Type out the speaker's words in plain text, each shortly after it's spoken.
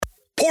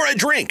Pour a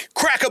drink,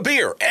 crack a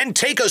beer, and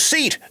take a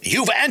seat.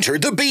 You've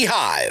entered the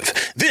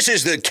Beehive. This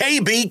is the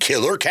KB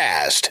Killer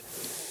Cast.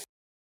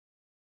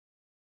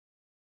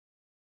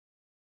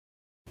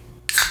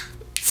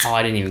 Oh,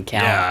 I didn't even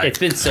count. Yeah, it's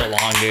been so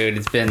long, dude.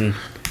 It's been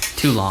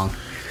too long.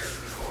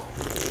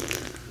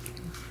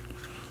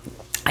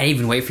 I didn't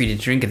even wait for you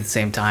to drink at the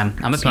same time.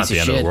 I'm a It's piece not of the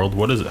shit. end of the world.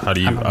 What is it? How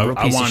do you? I'm a real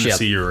I piece of wanted to shit.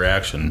 see your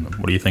reaction.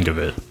 What do you think of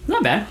it?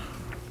 Not bad.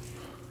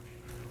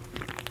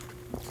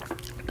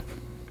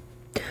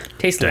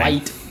 Tastes Dang.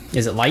 light.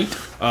 Is it light?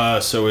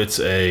 So it's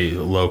a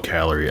low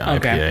calorie IPA.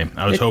 Okay.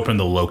 I was hoping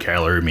the low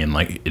calorie mean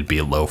like it'd be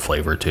a low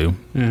flavor too.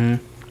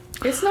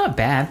 It's not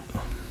bad. I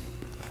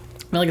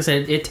mean, like I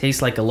said, it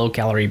tastes like a low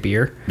calorie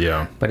beer,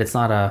 Yeah, but it's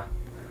not a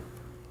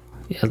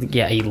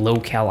a low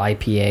cal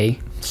IPA.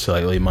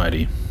 slightly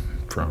mighty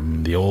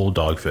from the old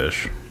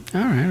Dogfish.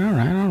 All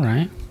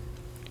right.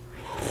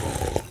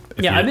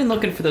 Yeah, I've been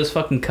looking for those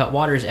fucking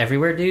Cutwaters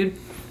everywhere, dude.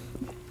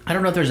 I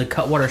don't know if there's a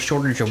Cutwater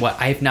shortage or what.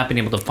 I've not been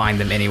able to find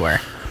them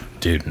anywhere.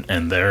 Dude,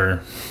 and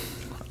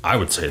I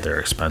would say they're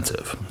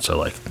expensive. So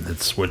like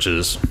which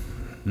is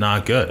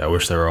not good. I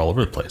wish they were all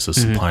over the place. The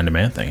supply and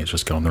demand thing is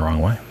just going the wrong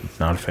way.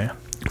 Not a fan.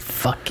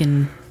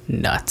 Fucking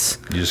nuts.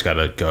 You just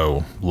gotta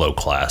go low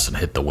class and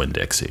hit the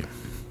Winn-Dixie.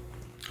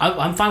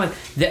 I'm fine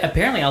with.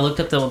 Apparently, I looked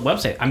up the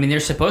website. I mean,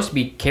 they're supposed to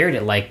be carried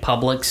at like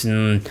Publix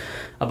and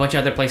a bunch of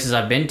other places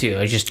I've been to.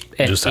 It's just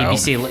at Just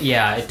ABC,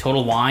 yeah,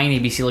 Total Wine,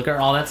 ABC Liquor,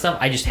 all that stuff.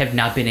 I just have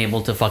not been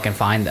able to fucking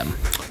find them.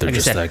 They're Like I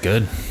just said, that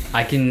good.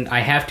 I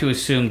have to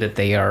assume that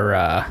they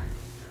are.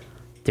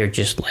 They're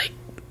just like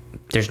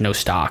there's no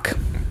stock.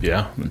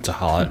 Yeah, it's a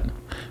hot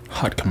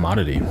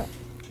commodity.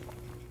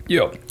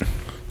 Yep.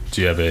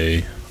 Do you have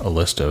a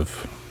list of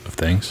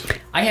things?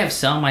 I have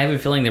some. I have a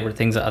feeling there were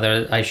things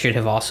that I should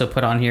have also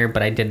put on here,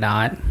 but I did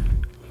not.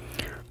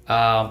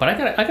 But I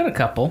got a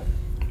couple.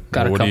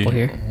 Got a couple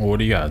here. What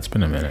do you got? It's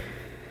been a minute.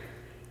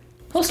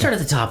 We'll start at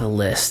the top of the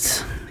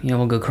list.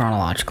 We'll go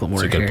chronological It's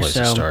order a good here. place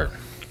to start.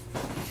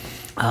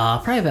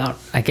 Probably about,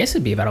 I guess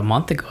it'd be about a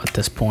month ago at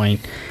this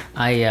point.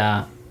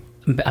 I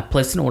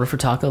placed an order for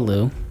Taco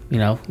Lu.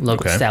 Local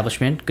Okay.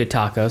 establishment, good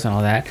tacos and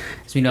all that.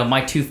 So,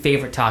 my two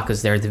favorite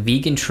tacos there, the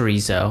vegan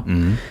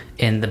chorizo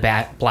and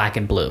the black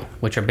and blue,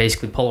 which are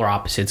basically polar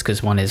opposites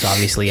because one is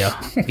obviously a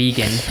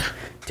vegan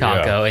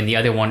taco and the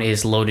other one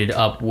is loaded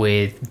up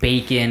with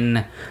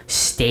bacon,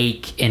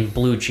 steak, and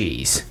blue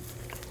cheese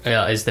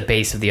is the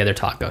base of the other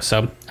taco.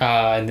 So,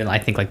 and then I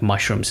think like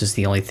mushrooms is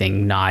the only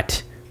thing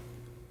not,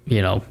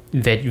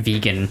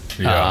 vegan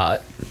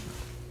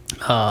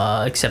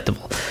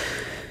acceptable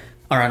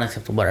or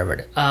unacceptable, whatever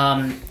it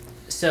is.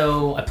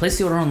 So I place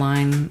the order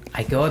online.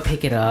 I go, I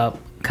pick it up,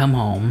 come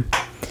home,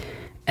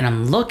 and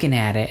I'm looking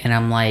at it, and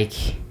I'm like,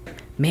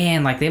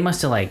 man, like they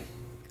must have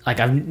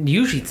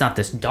usually it's not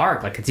this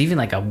dark. Like it's even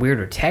like a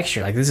weirder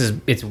texture. Like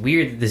it's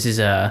weird that this is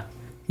the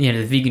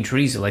vegan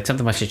chorizo. Like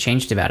something must have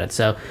changed about it.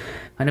 So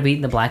I end up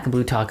eating the black and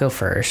blue taco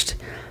first,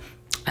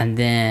 and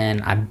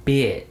then I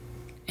bit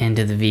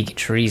into the vegan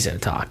chorizo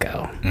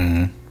taco.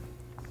 Mm-hmm.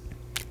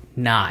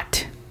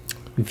 Not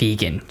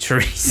vegan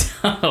chorizo.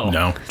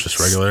 No, just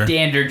regular.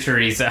 Standard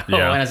chorizo.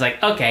 Yeah. And I was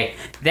like, okay,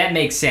 that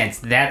makes sense.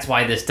 That's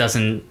why this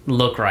doesn't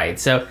look right.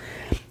 So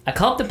I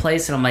call up the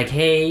place and I'm like,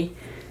 hey,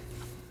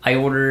 I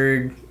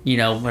ordered,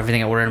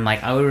 everything I ordered. I'm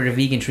like, I ordered a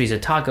vegan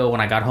chorizo taco. When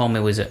I got home,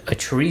 it was a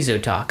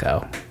chorizo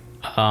taco.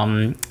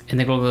 And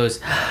the girl goes,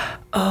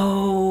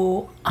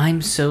 oh,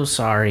 I'm so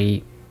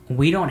sorry.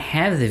 We don't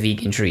have the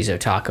vegan chorizo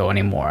taco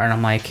anymore. And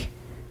I'm like,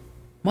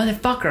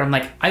 motherfucker, I'm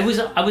like, I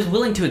was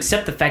willing to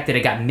accept the fact that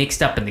it got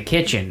mixed up in the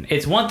kitchen.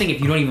 It's one thing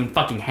if you don't even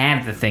fucking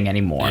have the thing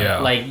anymore. Yeah.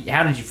 Like,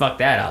 how did you fuck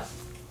that up?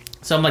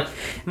 So I'm like,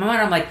 in my mind,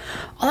 I'm like,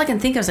 all I can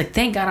think of is like,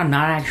 thank God I'm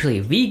not actually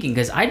a vegan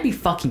because I'd be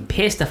fucking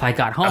pissed if I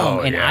got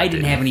home and I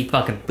didn't have any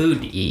fucking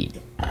food to eat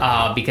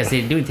because they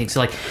didn't do anything.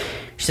 So like,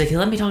 she's like, hey,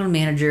 let me talk to the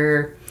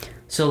manager.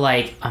 So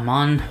like, I'm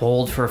on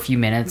hold for a few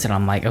minutes and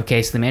I'm like,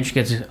 okay. So the manager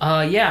goes,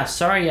 yeah,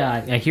 sorry.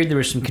 I hear there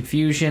was some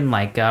confusion.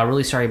 Like,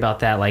 really sorry about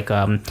that. Like,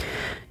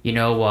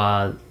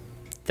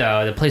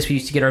 the place we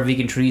used to get our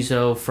vegan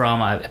chorizo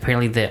from,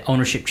 apparently the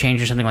ownership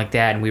changed or something like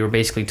that, and we were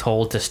basically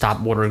told to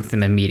stop ordering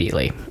them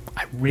immediately.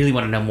 I really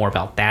want to know more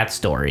about that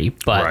story,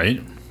 but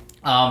Right.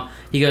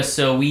 He goes,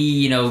 so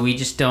we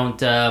just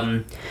don't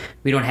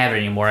we don't have it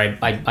anymore.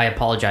 I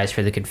apologize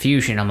for the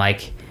confusion. I'm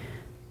like,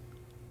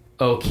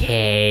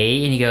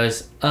 okay, and he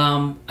goes,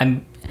 I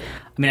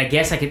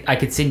guess I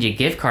could send you a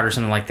gift card or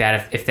something like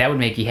that if that would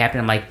make you happy.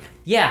 I'm like,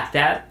 yeah,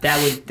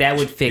 that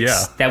would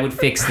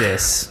fix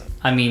this.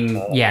 I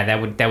mean, yeah,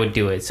 that would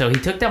do it. So he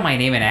took down my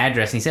name and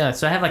address, and he said,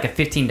 so I have like a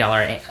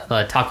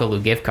 $15 Taco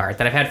Lu gift card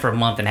that I've had for a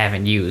month and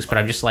haven't used, but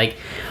I'm just like,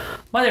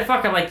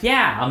 motherfucker, I'm like,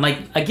 yeah. I'm like,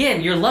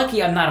 again, you're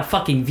lucky I'm not a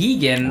fucking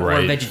vegan or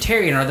a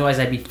vegetarian, or otherwise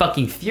I'd be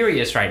fucking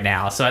furious right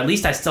now. So at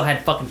least I still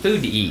had fucking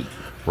food to eat.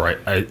 Right.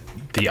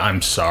 The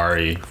I'm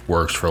sorry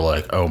works for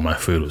like, oh, my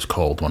food was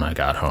cold when I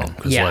got home.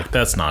 Because like,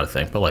 that's not a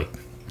thing. But like,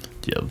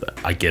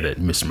 I get it,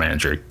 Mr.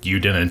 Manager. You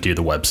didn't do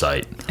the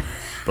website.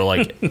 But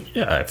like,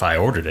 yeah, if I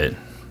ordered it,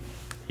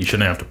 you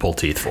shouldn't have to pull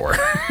teeth for.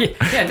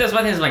 Yeah, that's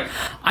one thing. Is like,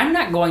 I'm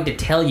not going to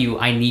tell you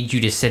I need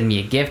you to send me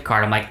a gift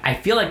card. I'm like, I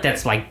feel like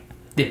that's like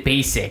the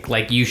basic.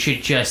 Like, you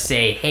should just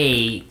say,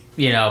 hey,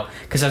 you know,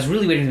 because I was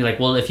really waiting to be like,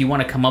 well, if you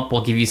want to come up,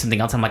 we'll give you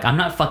something else. I'm like, I'm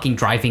not fucking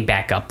driving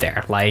back up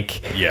there.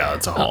 Like, yeah,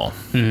 it's a haul.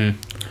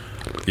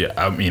 Yeah,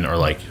 I mean, or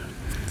like,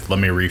 let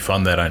me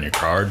refund that on your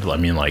card. I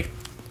mean, like,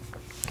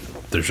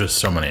 there's just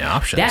so many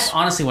options. that's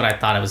honestly what I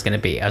thought it was going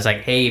to be. I was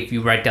like, hey, if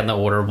you write down the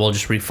order, we'll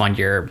just refund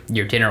your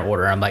dinner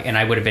order. I'm like, and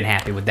I would have been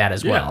happy with that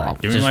as well.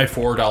 Like, give me my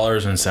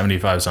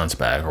 $4.75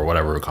 back or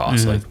whatever it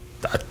costs. Like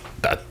that.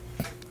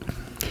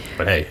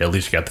 But hey, at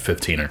least you got the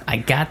 15er. I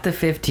got the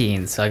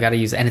 15, so I got to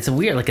use it. And it's a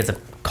weird, like, it's a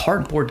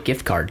cardboard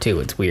gift card too.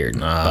 It's weird.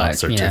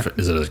 But, you know.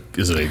 Is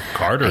it a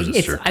card or is it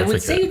a certificate? I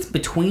would say it's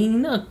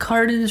between a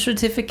card and a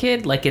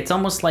certificate. Like, it's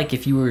almost like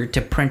if you were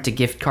to print a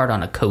gift card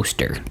on a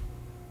coaster.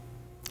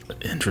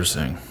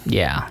 Interesting.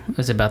 Yeah, it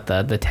was about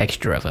the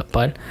texture of it,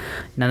 but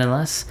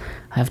nonetheless,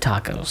 I have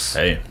tacos.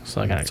 Hey,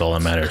 So I gotta- that's all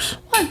that matters.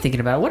 Well, I'm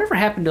thinking about it. Whatever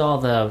happened to all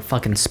the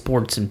fucking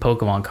sports and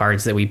Pokemon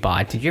cards that we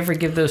bought? Did you ever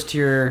give those to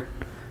your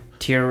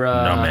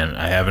No, man,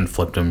 I haven't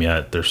flipped them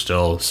yet. They're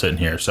still sitting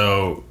here.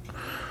 So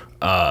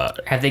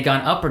Have they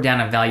gone up or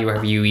down in value? Or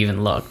have you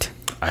even looked?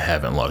 I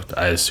haven't looked.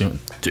 I assume,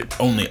 dude,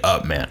 only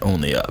up, man,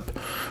 only up.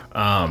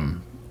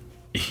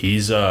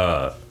 He's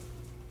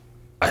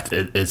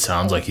it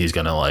sounds like he's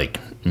gonna like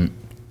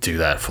do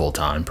that full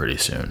time pretty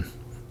soon.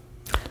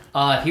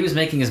 If he was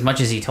making as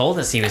much as he told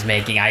us he was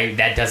making,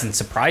 that doesn't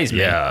surprise me.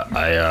 Yeah,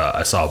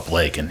 I saw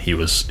Blake and he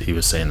was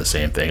saying the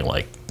same thing,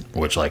 like,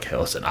 which, like, hey,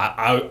 listen,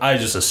 I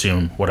just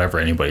assume whatever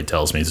anybody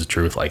tells me is the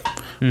truth. Like,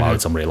 why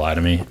would somebody lie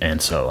to me?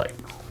 And so, like,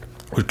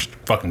 which is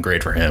fucking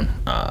great for him.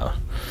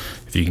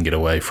 If you can get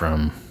away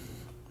from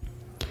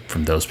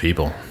those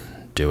people,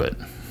 do it.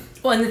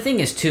 Well, and the thing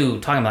is, too,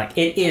 talking about,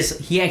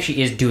 he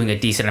actually is doing a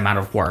decent amount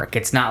of work.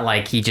 It's not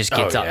like he just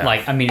gets up,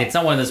 like, I mean, it's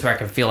not one of those where I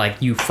can feel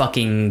like you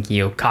fucking,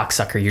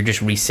 cocksucker, you're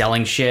just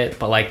reselling shit.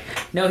 But, like,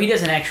 no, he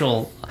does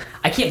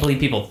I can't believe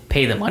people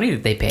pay the money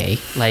that they pay.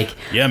 Like,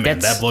 yeah, man,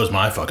 that blows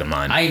my fucking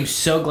mind. I am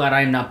so glad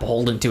I'm not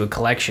beholden to a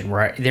collection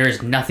where there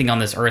is nothing on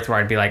this earth where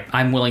I'd be like,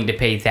 I'm willing to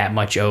pay that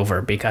much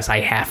over because I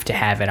have to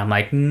have it. I'm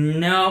like,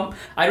 no,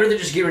 I'd rather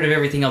just get rid of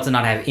everything else and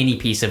not have any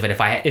piece of it.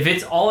 If I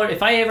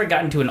ever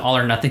got into an all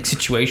or nothing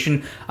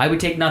situation, I would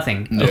take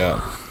nothing.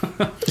 Yeah.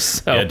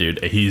 So, yeah,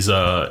 dude, he's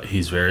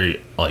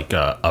very like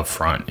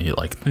upfront. He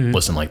like,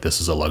 listen, like, this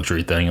is a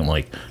luxury thing, and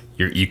like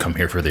you come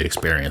here for the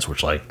experience,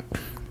 which, like,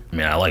 I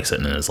mean, I like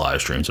sitting in his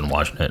live streams and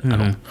watching it.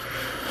 I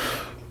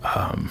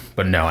don't,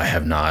 but no, I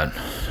have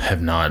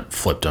not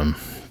flipped him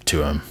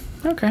to him.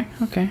 Okay.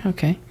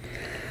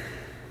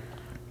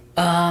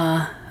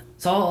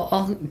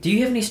 So do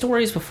you have any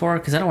stories before?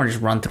 Because I don't want to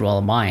just run through all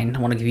of mine. I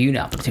want to give you an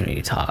opportunity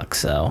to talk.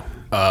 So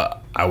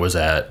I was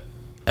at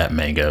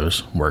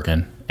Mango's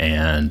working,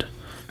 and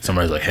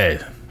somebody's like, "Hey,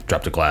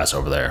 dropped a glass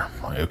over there."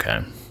 I'm like,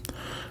 okay.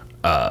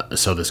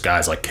 So this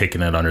guy's like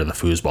kicking it under the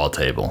foosball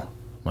table.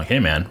 I'm like, hey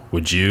man,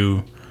 would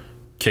you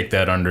kick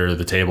that under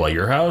the table at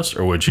your house,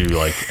 or would you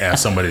like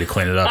ask somebody to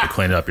clean it up and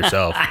clean it up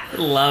yourself?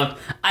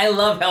 I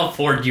love how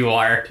forward you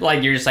are.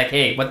 Like, you're just like,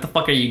 hey, what the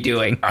fuck are you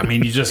doing? I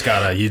mean, you just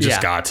got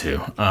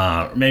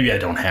to. Maybe I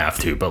don't have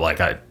to, but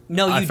like I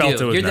felt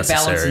do. it was You're necessary. the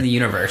balance in the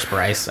universe,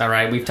 Bryce. All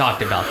right, we've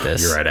talked about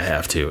this. You're right, I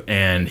have to.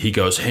 And he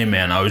goes, hey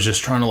man, I was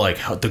just trying to, like,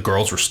 the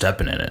girls were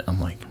stepping in it. I'm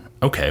like,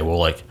 okay, well,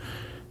 like,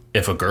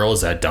 if a girl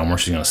is that dumb where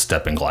she's gonna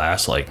step in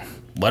glass, like,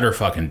 let her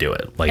fucking do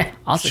it. Like, yeah,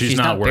 also, she's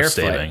not worth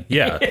barefoot. saving.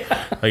 Yeah.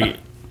 Like,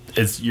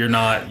 you're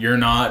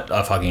not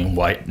a fucking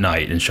white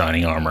knight in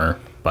shining armor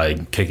by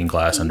kicking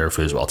glass under a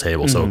foosball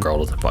table so a girl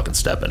doesn't fucking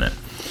step in it.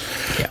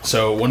 Yeah.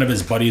 So one of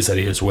his buddies that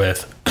he was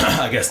with,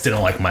 I guess,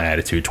 didn't like my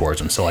attitude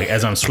towards him. So like,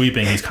 as I'm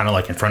sweeping, he's kind of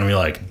like in front of me,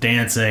 like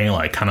dancing,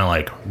 like kind of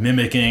like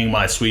mimicking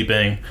my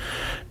sweeping.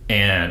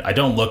 And I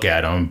don't look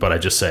at him, but I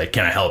just say,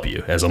 "Can I help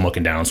you?" as I'm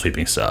looking down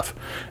sweeping stuff.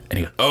 And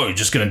he goes, "Oh, you're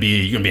gonna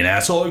be an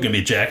asshole? You're gonna be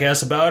a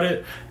jackass about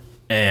it?"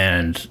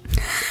 And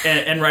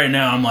right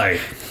now I'm like,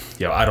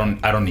 yo, I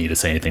don't need to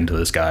say anything to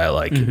this guy.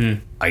 Like,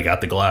 I got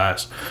the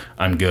glass,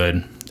 I'm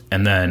good.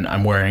 And then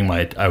I'm wearing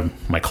my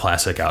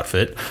classic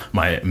outfit,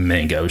 my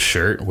Mango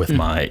shirt with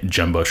my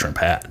jumbo shrimp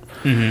hat.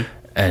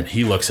 And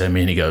he looks at me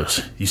and he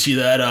goes, "You see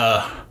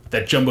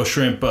that jumbo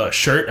shrimp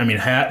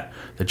hat?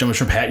 The jumbo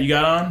shrimp hat you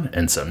got on?"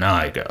 And so now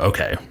I go,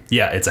 okay,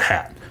 yeah, it's a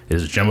hat. It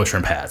is a jumbo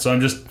shrimp hat. So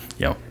I'm just,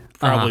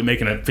 probably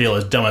making it feel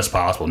as dumb as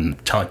possible and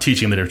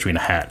teaching the difference between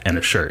a hat and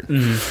a shirt.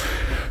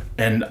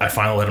 And I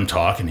finally let him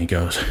talk, and he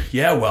goes,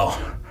 "Yeah, well,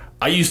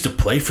 I used to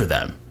play for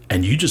them,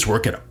 and you just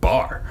work at a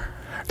bar."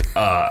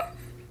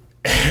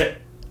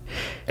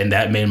 And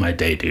that made my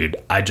day, dude.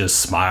 I just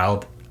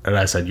smiled, and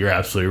I said, "You're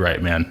absolutely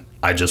right, man.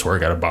 I just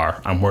work at a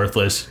bar. I'm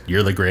worthless.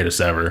 You're the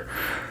greatest ever.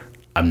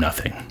 I'm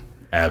nothing.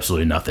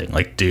 Absolutely nothing."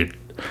 Like, dude,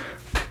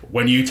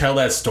 when you tell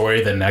that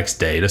story the next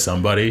day to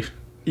somebody,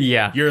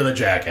 Yeah. you're the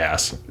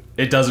jackass.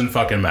 It doesn't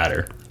fucking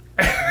matter.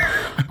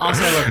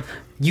 Also, look,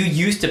 You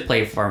used to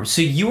play for them,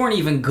 so you weren't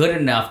even good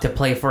enough to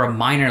play for a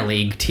minor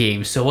league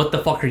team. So what the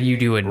fuck are you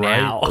doing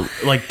now?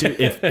 Like,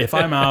 dude, if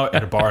I'm out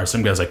at a bar and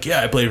some guy's like,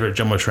 yeah, I played for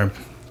Jumbo Shrimp,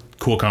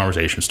 cool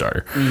conversation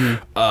starter.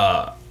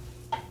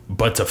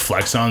 But to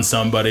flex on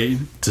somebody,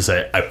 to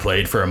say, I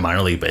played for a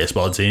minor league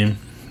baseball team,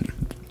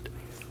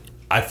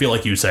 I feel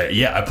like you say,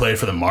 yeah, I played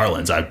for the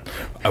Marlins.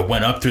 I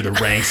went up through the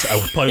ranks. I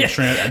played with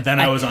Shrimp, and then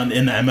I was in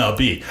the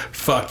MLB.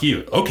 Fuck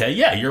you. Okay,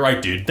 yeah, you're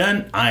right, dude.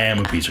 Then I am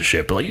a piece of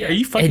shit. But like, are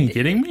you fucking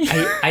kidding me?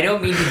 I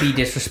don't mean to be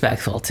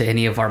disrespectful to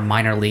any of our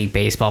minor league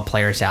baseball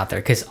players out there,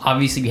 because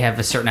obviously you have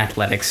a certain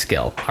athletic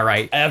skill, all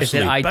right?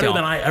 Absolutely. Better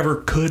than I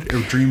ever could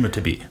or dream it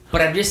to be.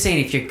 But I'm just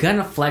saying, if you're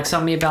gonna flex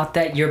on me about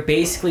that, you're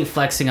basically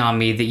flexing on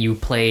me that you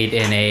played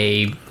in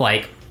a,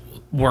 like,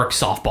 work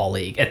softball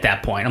league at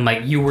that point. I'm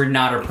like, you were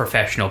not a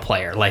professional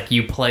player. Like,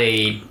 you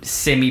played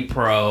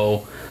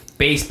semi-pro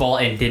baseball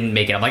and didn't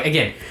make it. I'm like,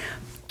 again,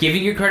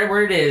 giving you credit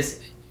where it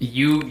is,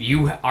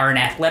 you are an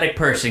athletic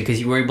person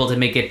because you were able to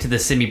make it to the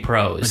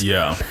semi-pros.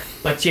 Yeah.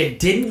 But you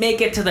didn't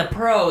make it to the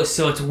pros,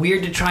 so it's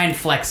weird to try and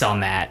flex on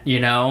that, you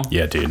know?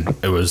 Yeah, dude.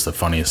 It was the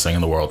funniest thing in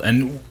the world.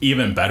 And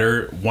even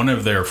better, one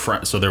of their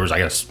friends, so there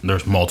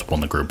was multiple in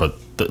the group, but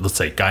let's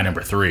say guy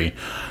number 3,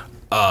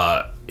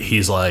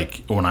 he's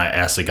like, when I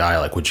asked the guy,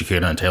 like, would you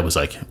get on the table? He's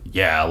like,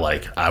 yeah,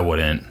 like, I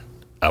wouldn't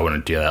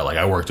do that. Like,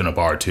 I worked in a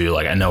bar too.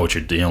 Like, I know what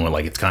you're dealing with.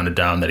 Like, it's kind of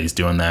dumb that he's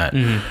doing that.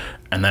 Mm-hmm.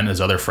 And then his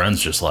other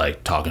friends just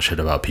like talking shit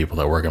about people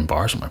that work in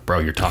bars. I'm like, bro,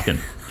 you're talking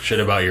shit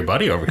about your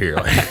buddy over here.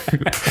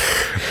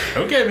 Like,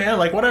 okay, man,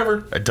 like,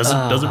 whatever. It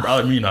doesn't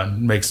bother me.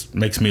 None.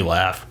 Makes me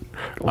laugh.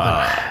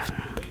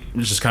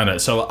 It's just kind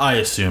of, so I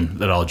assume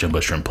that all Jumbo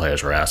Shrimp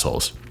players are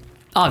assholes.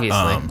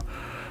 Obviously.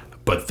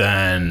 But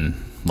then,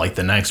 like,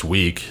 the next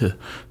week,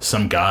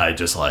 some guy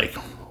just, like,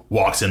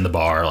 walks in the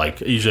bar,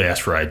 like, usually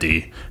asks for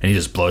ID, and he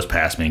just blows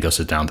past me and goes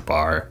sit down at the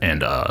bar,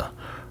 and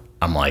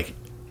I'm like,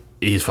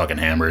 he's fucking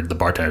hammered. The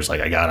bartender's like,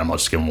 I got him, I'll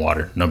just give him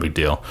water, no big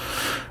deal.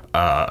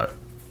 The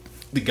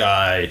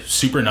guy,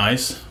 super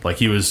nice, like,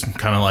 he was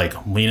kind of,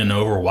 like, leaning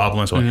over,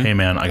 wobbling, so, like, hey,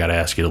 man, I gotta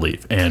ask you to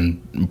leave.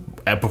 And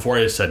before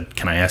I said,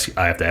 I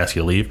have to ask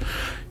you to leave,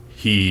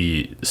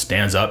 he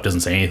stands up,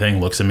 doesn't say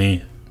anything, looks at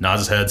me,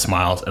 nods his head,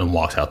 smiles, and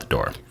walks out the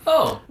door.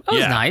 Oh, that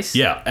was nice.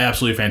 Yeah,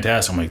 absolutely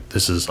fantastic. I'm like,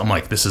 this is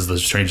the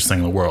strangest thing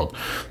in the world.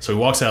 So he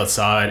walks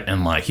outside,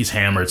 and, like, he's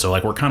hammered. So,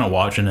 like, we're kind of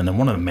watching, and then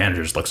one of the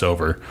managers looks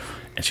over,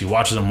 and she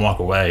watches him walk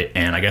away,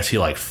 and I guess he,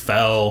 like,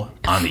 fell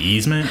on the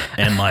easement,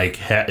 and, like,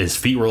 his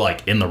feet were,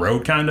 like, in the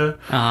road, kind of.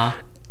 Uh-huh.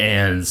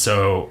 And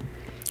so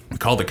we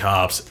called the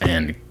cops,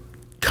 and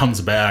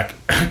comes back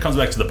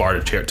to the bar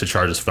to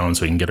charge his phone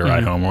so he can get a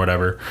ride home or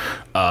whatever.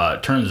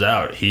 Turns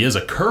out he is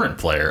a current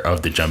player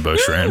of the Jumbo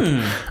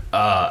Shrimp.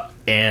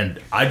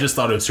 And I just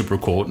thought it was super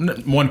cool.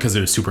 One, because it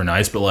was super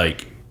nice, but,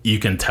 like, you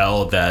can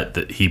tell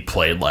that he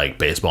played, like,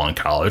 baseball in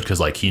college, because,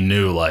 like, he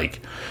knew,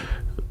 like,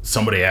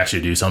 somebody asked you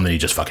to do something, you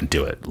just fucking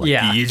do it. Like,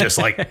 yeah. You just,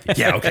 like,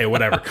 yeah, okay,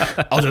 whatever.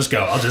 I'll just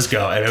go.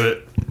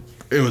 And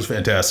it was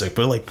fantastic.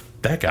 But, like,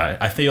 that guy,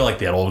 I feel like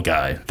that old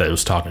guy that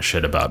was talking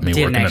shit about me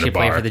working at a bar. Didn't actually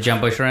play for the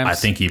Jumbo Shrimps? I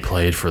think he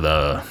played for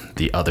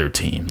the other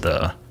team,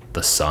 the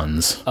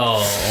Suns.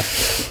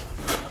 Oh.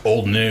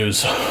 Old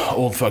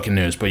fucking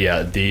news. But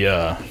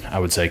yeah, I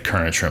would say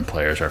current Shrimp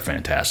players are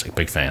fantastic.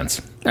 Big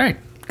fans. All right,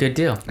 good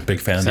deal. Big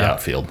fan of the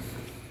outfield.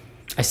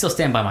 I still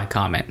stand by my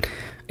comment.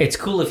 It's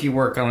cool if you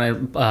work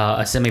on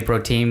a semi-pro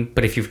team,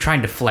 but if you're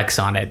trying to flex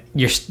on it,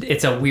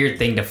 it's a weird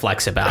thing to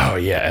flex about. Oh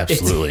yeah,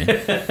 absolutely.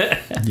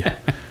 Yeah.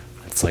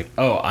 It's like,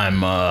 oh,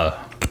 I'm I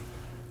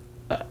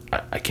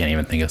can't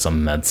even think of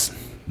something that's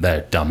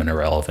that dumb and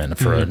irrelevant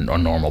for a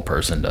normal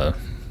person to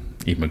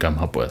even come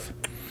up with.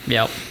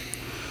 Yep.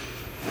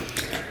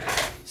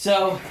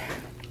 So,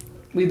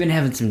 we've been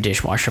having some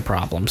dishwasher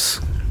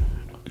problems.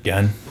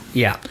 Again?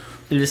 Yeah.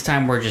 This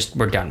time we're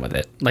done with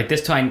it. Like,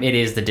 this time it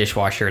is the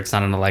dishwasher. It's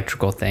not an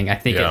electrical thing. I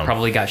think it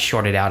probably got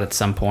shorted out at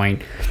some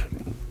point.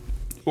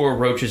 Or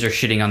roaches are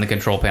shitting on the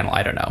control panel.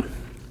 I don't know.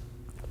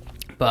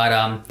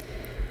 But,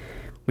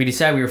 we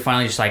decided we were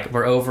finally just like,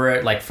 we're over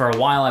it. Like, for a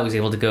while I was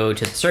able to go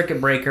to the circuit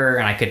breaker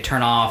and I could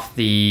turn off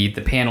the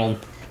panel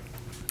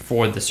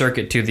for the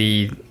circuit to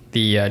the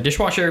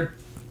dishwasher,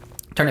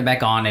 turn it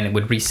back on, and it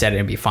would reset it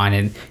and be fine.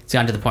 And it's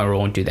gotten to the point where we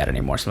won't do that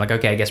anymore. So I'm like,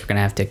 okay, I guess we're gonna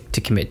have to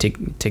commit to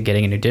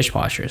getting a new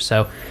dishwasher.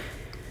 So,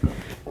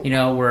 you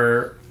know,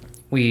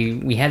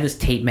 we had this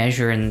tape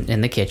measure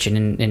in the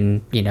kitchen,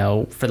 and you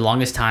know, for the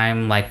longest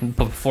time, like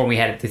before we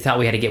thought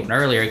we had to get one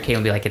earlier. Kate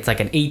would be like, it's like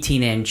an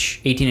 18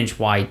 inch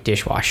wide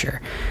dishwasher,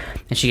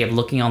 and she kept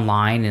looking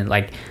online and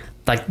like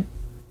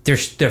they're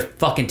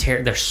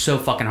so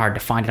fucking hard to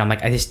find. And I'm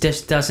like, this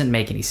just doesn't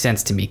make any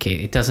sense to me,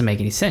 Kate. It doesn't make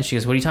any sense. She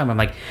goes, what are you talking about?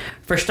 I'm like,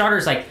 for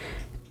starters, like,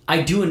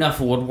 I do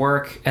enough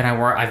woodwork and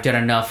I've done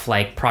enough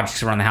like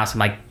projects around the house. I'm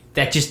like,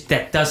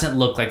 that doesn't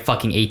look like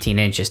fucking 18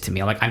 inches to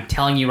me. I'm like, I'm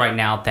telling you right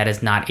now, that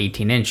is not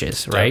 18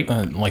 inches, right?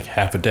 Like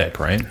half a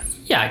dick, right?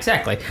 Yeah,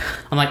 exactly.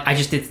 I'm like,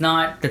 that's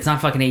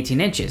not fucking 18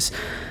 inches.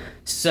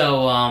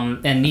 So,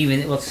 and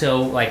even,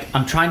 so like,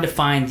 I'm trying to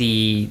find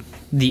the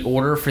the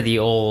order for the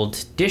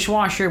old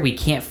dishwasher. We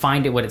can't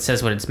find it, what it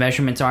says, what its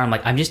measurements are. I'm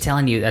like, I'm just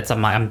telling you.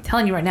 I'm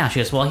telling you right now. She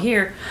goes, well,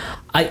 here,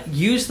 I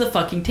use the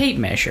fucking tape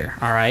measure,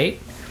 all right?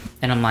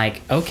 And I'm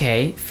like,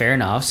 okay, fair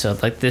enough. So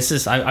like this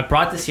is, I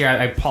brought this here.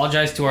 I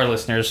apologize to our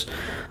listeners.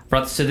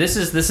 So this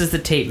is the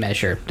tape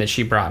measure that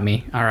she brought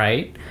me, all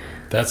right?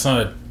 That's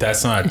not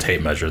a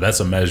tape measure. That's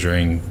a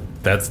measuring.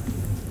 That.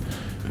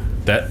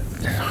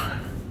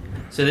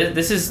 So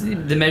this is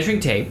the measuring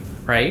tape,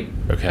 right?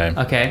 Okay.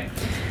 Okay.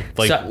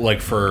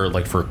 Like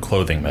for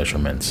clothing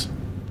measurements.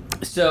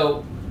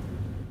 So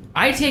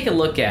I take a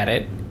look at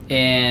it,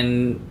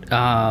 and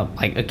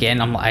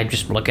I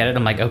just look at it.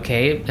 I'm like,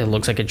 okay, it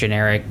looks like a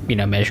generic,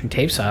 measuring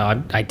tape.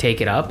 So I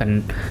take it up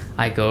and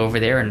I go over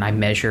there and I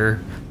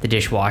measure the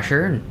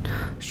dishwasher, and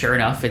sure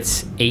enough,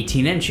 it's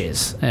 18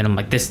 inches. And I'm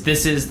like,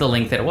 this is the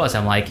length that it was.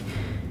 I'm like,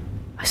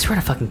 I swear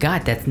to fucking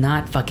God, that's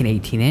not fucking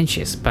 18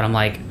 inches. But I'm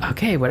like,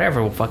 okay,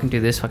 whatever, we'll fucking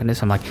do this.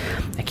 I'm like,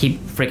 I keep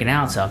freaking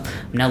out. So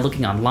I'm now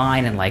looking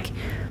online, and like,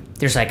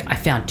 there's like, I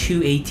found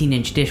 2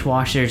 18-inch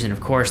dishwashers, and of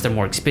course they're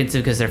more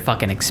expensive because they're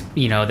fucking,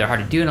 they're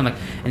hard to do. And I'm like,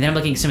 and then I'm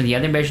looking at some of the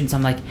other measurements.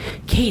 I'm like,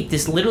 Kate,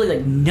 this literally,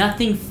 like,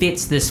 nothing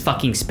fits this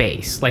fucking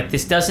space. Like,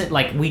 this doesn't,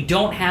 like, we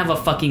don't have a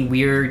fucking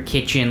weird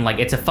kitchen. Like,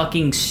 it's a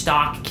fucking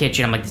stock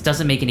kitchen. I'm like, this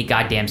doesn't make any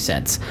goddamn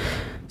sense.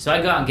 So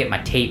I go out and get my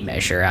tape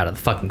measure out of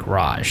the fucking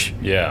garage.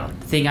 Yeah.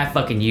 The thing I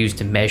fucking use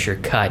to measure,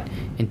 cut,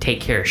 and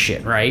take care of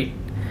shit, right?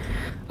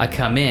 I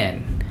come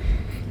in.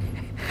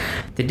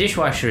 The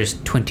dishwasher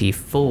is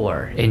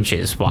 24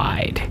 inches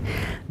wide.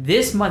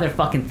 This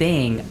motherfucking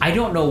thing, I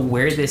don't know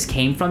where this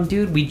came from,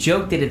 dude. We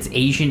joked that it's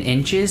Asian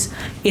inches.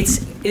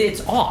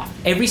 It's off.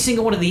 Every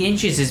single one of the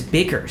inches is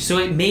bigger, so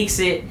it makes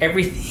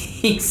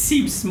everything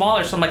seem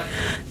smaller. So I'm like,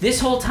 this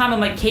whole time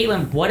I'm like,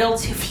 Caitlin, what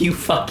else have you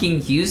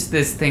fucking used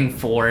this thing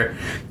for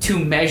to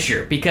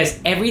measure? Because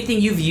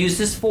everything you've used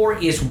this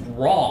for is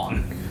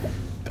wrong.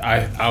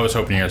 I was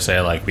hoping you were gonna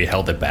say like we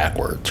held it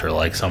backwards or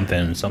like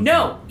something.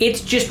 No,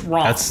 it's just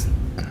wrong.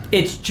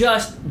 It's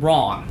just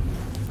wrong.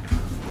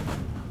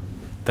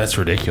 That's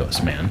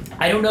ridiculous, man.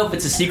 I don't know if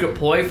it's a secret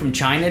ploy from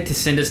China to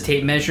send us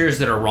tape measures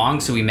that are wrong,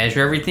 so we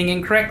measure everything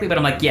incorrectly. But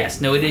I'm like, yes,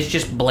 no, it is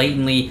just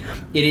blatantly,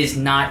 it is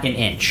not an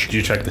inch. Did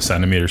you check the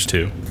centimeters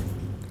too?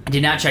 I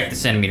did not check the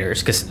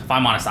centimeters, because if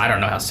I'm honest, I don't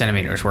know how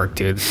centimeters work,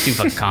 dude. It's too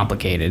fucking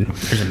complicated.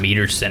 There's a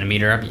meter,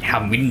 centimeter.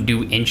 We didn't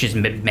do inches,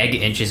 mega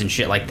inches and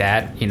shit like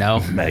that,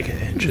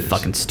 Mega inches.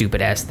 Fucking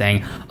stupid ass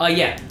thing.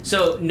 Yeah.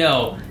 So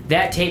no,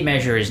 that tape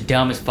measure is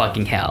dumb as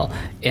fucking hell.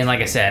 And like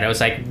I said, I was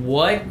like,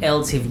 what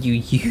else have you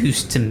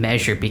used to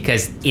measure?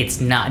 Because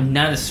it's not,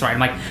 none of this is right. I'm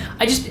like,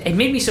 it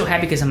made me so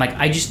happy because I'm like,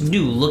 I just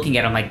knew looking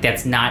at it, I'm like,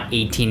 that's not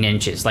 18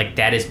 inches. Like,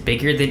 that is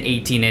bigger than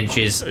 18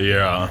 inches.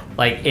 Yeah.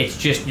 Like, it's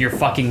just, you're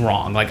fucking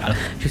wrong. Like,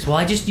 she goes, well,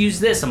 I just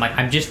used this. I'm like,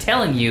 I'm just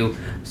telling you.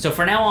 So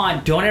for now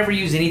on, don't ever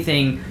use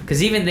anything,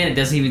 because even then it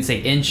doesn't even say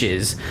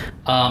inches.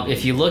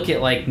 If you look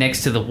at, like,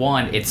 next to the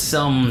one, it's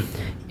some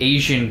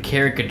Asian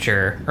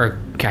caricature, or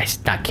guys,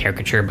 not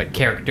caricature, but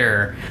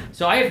character.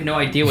 So I have no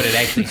idea what it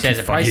actually says.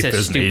 It probably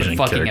says stupid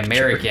fucking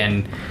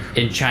American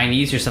in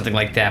Chinese or something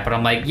like that. But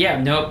I'm like, yeah,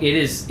 no, it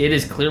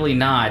is clearly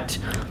not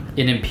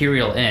an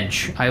imperial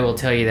inch. I will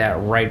tell you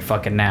that right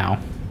fucking now.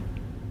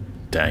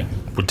 Dang.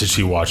 But did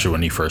she watch it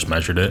when you first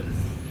measured it?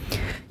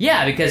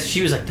 Yeah, because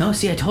she was like, no,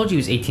 see, I told you it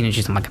was 18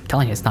 inches. I'm like, I'm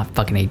telling you, it's not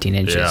fucking 18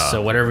 inches. Yeah.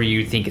 So whatever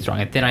you think is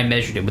wrong. And then I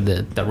measured it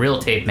with the real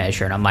tape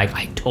measure, and I'm like,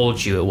 I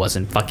told you it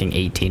wasn't fucking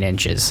 18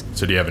 inches.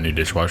 So do you have a new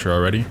dishwasher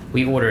already?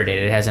 We ordered it.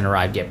 It hasn't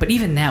arrived yet. But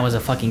even that was a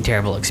fucking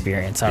terrible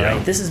experience, all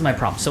right? This is my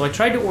problem. So I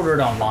tried to order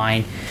it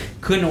online.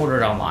 Couldn't order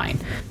it online.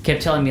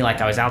 Kept telling me, like,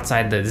 I was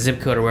outside the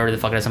zip code or wherever the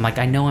fuck it is. I'm like,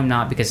 I know I'm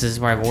not, because this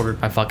is where I've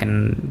ordered my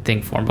fucking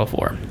thing from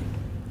before.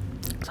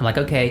 So I'm like,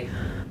 okay,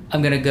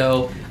 I'm gonna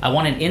go. I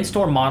want an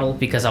in-store model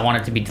because I want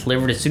it to be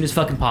delivered as soon as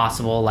fucking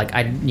possible. Like,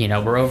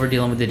 we're over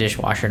dealing with the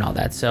dishwasher and all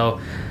that.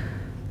 So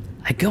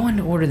I go in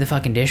to order the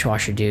fucking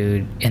dishwasher,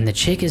 dude, and the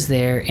chick is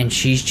there, and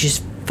she's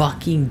just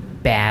fucking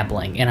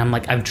babbling. And I'm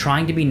like, I'm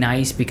trying to be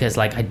nice because,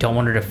 like, I don't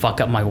want her to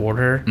fuck up my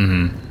order,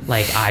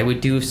 like I would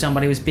do if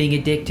somebody was being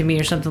a dick to me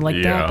or something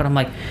like that. But I'm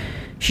like,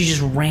 she's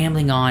just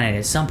rambling on, and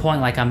at some point,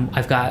 like,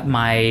 I've got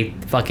my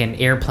fucking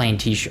airplane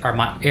t-shirt, or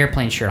my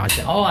airplane shirt on. She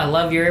said, oh, I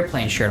love your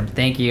airplane shirt.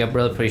 Thank you, I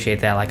really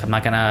appreciate that. Like, I'm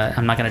not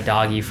gonna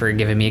dog you for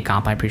giving me a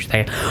compliment. I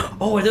appreciate that.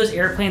 Oh, are those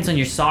airplanes on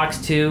your socks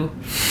too?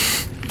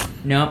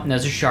 Nope,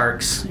 those are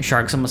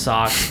sharks on my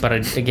socks. But I,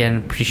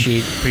 again,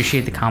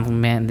 appreciate the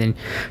compliment. And then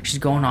she's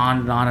going on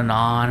and on and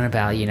on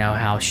about,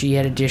 how she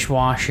had a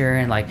dishwasher,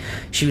 and, like,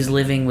 she was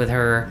living with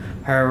her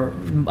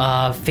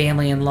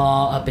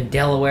family-in-law up in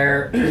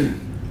Delaware.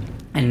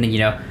 And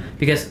then,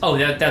 because,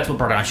 that's what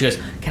brought it on. She goes,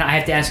 I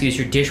have to ask you, is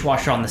your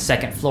dishwasher on the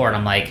second floor? And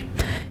I'm like,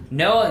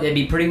 no, that'd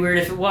be pretty weird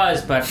if it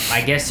was, but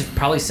I guess if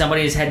probably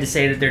somebody has had to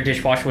say that their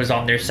dishwasher was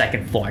on their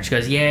second floor. She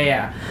goes,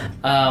 yeah.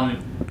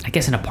 I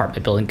guess an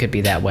apartment building could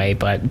be that way,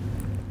 but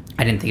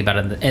I didn't think about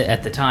it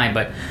at the time,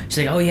 but she's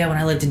like, oh yeah, when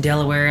I lived in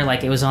Delaware,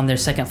 like it was on their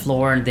second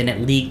floor, and then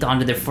it leaked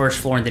onto their first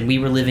floor, and then we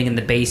were living in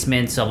the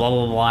basement, so blah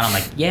blah blah. And I'm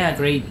like, yeah,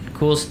 great,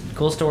 cool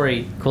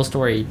story,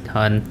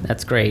 hun,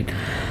 that's great.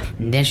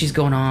 And then she's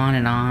going on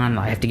and on.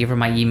 I have to give her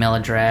my email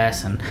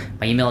address, and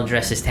my email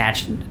address is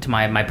attached to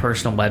my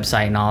personal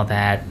website and all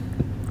that.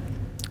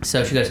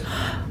 So she goes,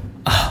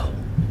 oh,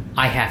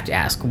 I have to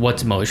ask,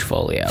 what's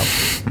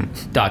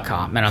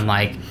Mojfolio.com? And I'm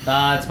like,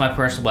 it's my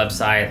personal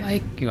website.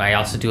 Like, I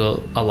also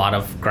do a lot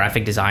of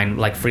graphic design,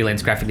 like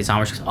freelance graphic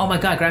design. She goes, oh my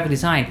God, graphic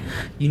design.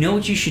 You know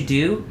what you should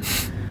do?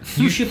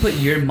 You should put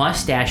your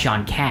mustache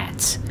on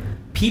cats.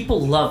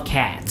 People love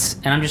cats.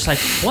 And I'm just like,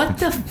 what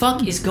the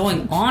fuck is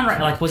going on right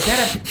now? Like, was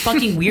that a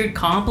fucking weird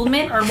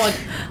compliment? Or I'm like,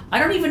 I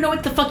don't even know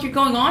what the fuck you're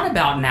going on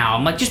about now.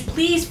 I'm like, just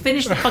please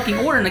finish the fucking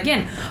order. And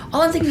again,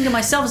 all I'm thinking to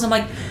myself is, I'm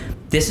like,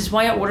 this is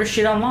why I order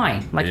shit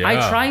online. Like,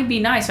 I try and be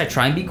nice. I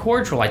try and be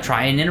cordial. I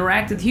try and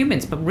interact with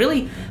humans. But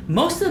really,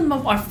 most of them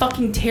are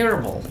fucking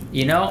terrible.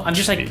 You know? I'm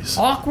just like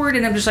awkward,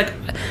 and I'm just like,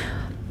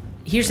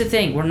 here's the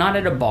thing. We're not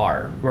at a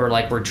bar where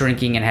like we're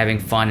drinking and having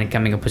fun and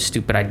coming up with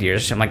stupid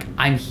ideas. I'm like,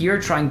 I'm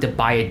here trying to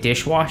buy a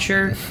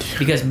dishwasher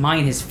because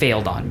mine has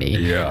failed on me.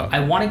 Yeah. I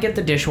want to get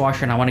the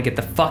dishwasher, and I want to get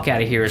the fuck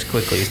out of here as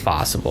quickly as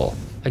possible.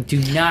 I do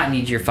not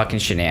need your fucking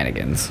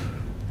shenanigans.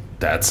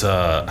 That's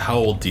how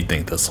old do you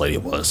think this lady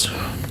was?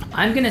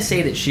 I'm gonna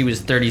say that she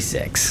was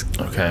 36.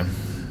 Okay,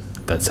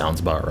 that sounds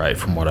about right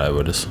from what I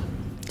would.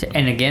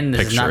 And again,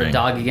 this is not a Picturing.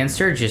 dog against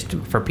her, just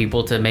for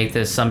people to make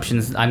the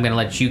assumptions. I'm gonna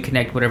let you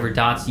connect whatever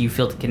dots you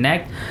feel to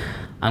connect.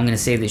 I'm gonna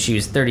say that she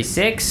was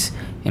 36,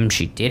 and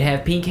she did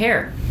have pink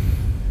hair.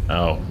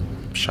 Oh,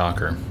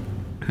 shocker.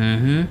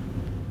 Mm-hmm.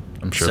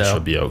 I'm sure she'll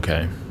be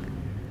okay.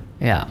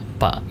 Yeah,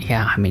 but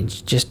yeah, I mean,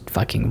 she just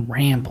fucking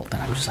rambled,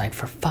 and I'm just like,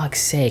 for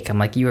fuck's sake. I'm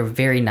like, you are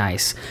very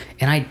nice,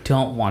 and I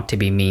don't want to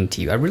be mean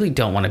to you. I really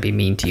don't want to be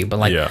mean to you, but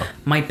like,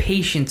 my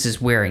patience is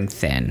wearing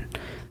thin.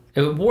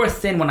 It wore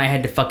thin when I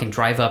had to fucking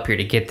drive up here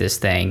to get this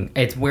thing.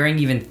 It's wearing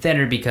even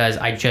thinner because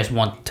I just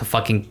want to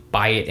fucking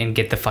buy it and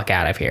get the fuck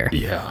out of here.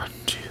 Yeah,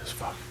 Jesus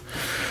fuck.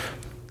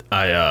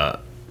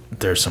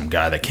 There's some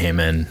guy that came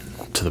in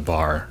to the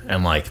bar,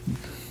 and like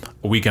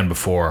a weekend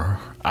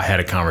before, I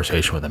had a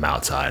conversation with him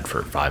outside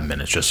for 5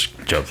 minutes, just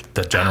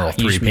the general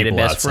three people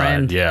outside.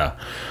 Friend. Yeah.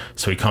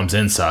 So he comes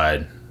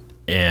inside,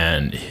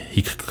 and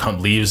he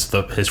leaves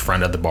his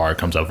friend at the bar,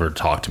 comes over to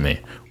talk to me,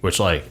 which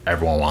like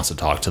everyone wants to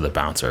talk to the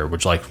bouncer,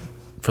 which like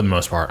for the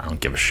most part I don't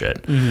give a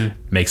shit.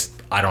 Mm-hmm.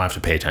 I don't have to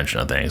pay attention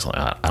to things. Like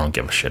I don't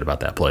give a shit about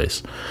that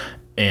place.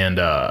 And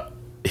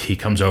he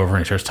comes over and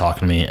he starts talking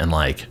to me, and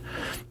like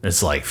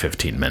it's like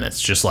 15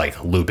 minutes, just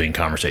like looping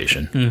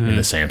conversation in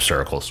the same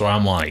circle. So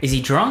I'm like, is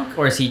he drunk,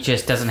 or is he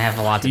just doesn't have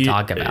a lot to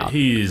talk about?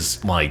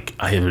 He's like,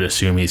 I would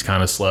assume he's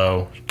kind of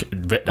slow,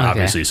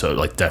 obviously. So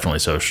like definitely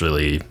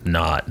socially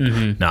not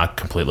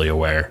completely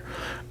aware.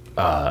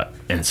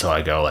 And so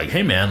I go like,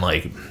 hey man,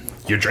 like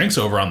your drink's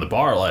over on the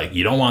bar. Like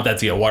you don't want that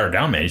to get watered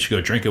down, man. You should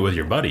go drink it with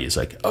your buddy. He's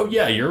like, oh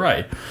yeah, you're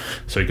right.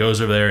 So he goes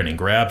over there and he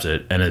grabs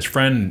it, and his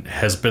friend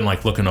has been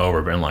like looking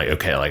over, been like,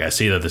 okay, like I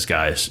see that this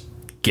guy's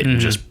getting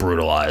just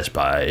brutalized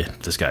by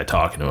this guy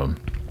talking to him.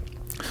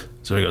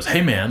 So he goes,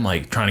 hey man,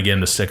 like trying to get him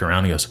to stick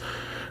around. He goes,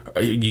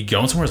 are you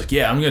going somewhere? He's like,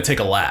 yeah, I'm going to take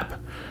a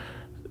lap.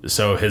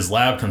 So his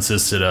lap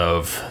consisted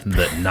of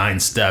the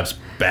 9 steps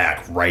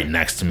back right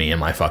next to me in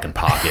my fucking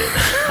pocket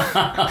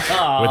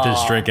with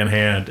his drink in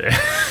hand.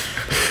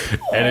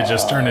 And it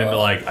just turned into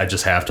like, I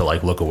just have to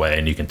like look away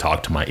and you can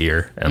talk to my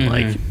ear. And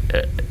like,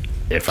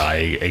 if I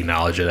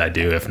acknowledge it, I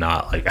do. If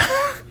not, like...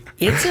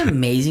 It's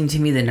amazing to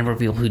me the number of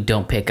people who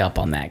don't pick up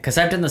on that, because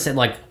I've done this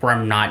like where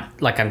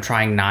I'm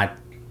trying not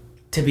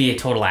to be a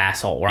total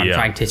asshole, where I'm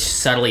trying to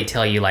subtly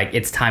tell you like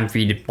it's time for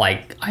you to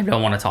like, I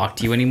don't want to talk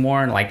to you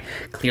anymore, and like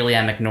clearly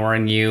I'm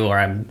ignoring you, or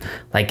I'm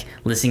like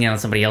listening in on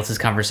somebody else's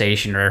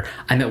conversation, or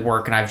I'm at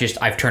work and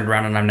I've turned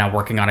around and I'm now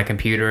working on a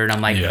computer, and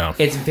I'm like,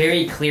 it's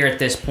very clear at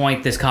this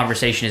point this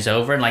conversation is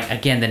over. And like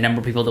again, the number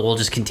of people that will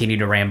just continue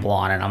to ramble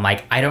on, and I'm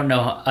like, I don't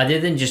know, other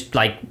than just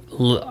like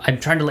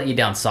I'm trying to let you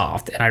down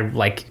soft, and I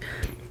like,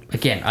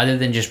 again, other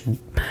than just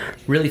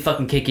really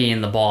fucking kicking you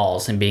in the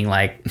balls and being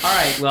like, all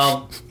right,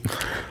 well,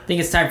 I think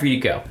it's time for you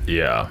to go.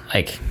 Yeah.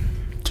 Like,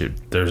 dude,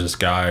 there's this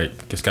guy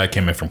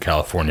came in from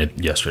California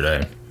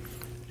yesterday,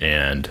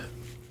 and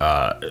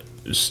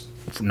was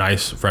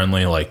nice,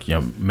 friendly, like, you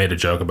know, made a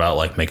joke about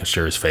like making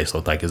sure his face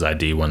looked like his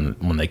ID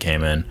when they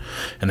came in,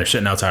 and they're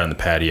sitting outside on the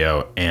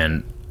patio,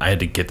 and I had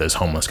to get this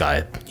homeless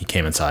guy. He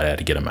came inside, I had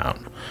to get him out.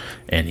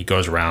 And he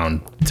goes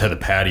around to the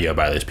patio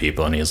by these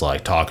people, and he's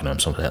like talking to them.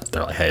 So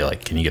they're like, hey,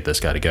 like, can you get this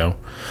guy to go?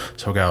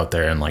 So I go out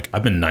there, and like,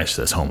 I've been nice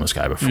to this homeless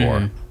guy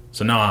before.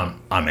 So now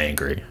I'm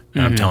angry,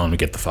 and I'm telling him to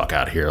get the fuck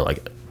out of here.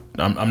 Like,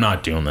 I'm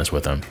not doing this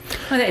with him.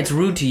 It's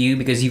rude to you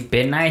because you've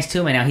been nice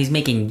to him, and now he's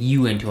making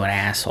you into an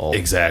asshole.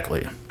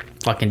 Exactly.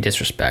 Fucking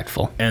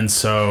disrespectful. And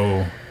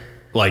so,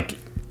 like,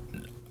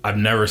 I've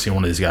never seen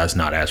one of these guys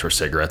not ask for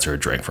cigarettes or a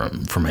drink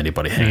from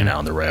anybody hanging out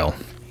on the rail.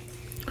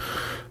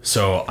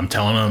 So I'm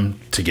telling him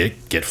to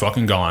get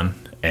fucking gone,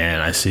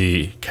 and I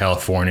see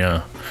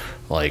California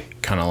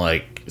like kind of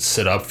like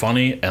sit up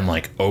funny and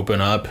like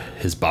open up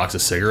his box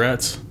of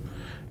cigarettes,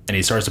 and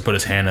he starts to put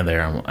his hand in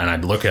there, and I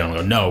look at him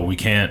and go, no, we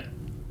can't.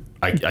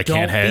 I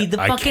can't have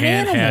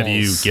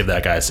you give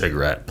that guy a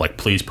cigarette. Like,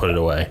 please put it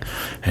away.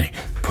 And he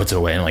puts it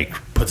away and like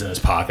puts it in his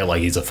pocket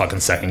like he's a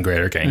fucking second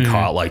grader getting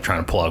caught like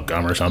trying to pull out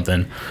gum or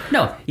something.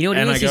 No, you know what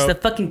it is? He's the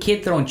fucking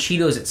kid throwing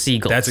Cheetos at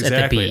seagulls at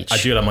the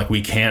beach. I'm like, we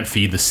can't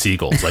feed the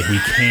seagulls. Like, we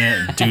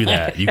can't do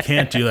that. You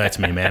can't do that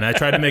to me, man. I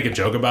tried to make a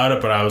joke about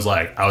it, but I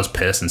was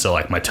pissed, and so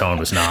like my tone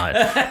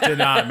did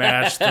not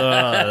match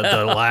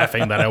the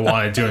laughing that I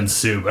wanted to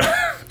ensue.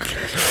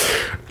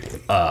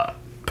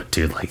 But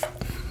dude, like.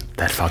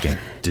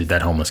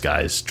 That homeless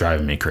guy is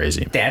driving me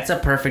crazy. That's a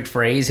perfect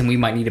phrase, and we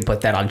might need to put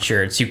that on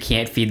shirts. You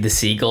can't feed the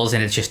seagulls,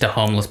 and it's just a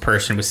homeless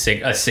person with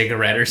a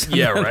cigarette or something.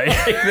 Yeah, right.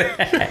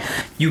 Like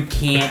that. You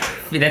can't.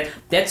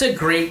 That's a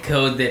great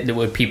code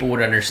that people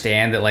would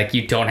understand. That like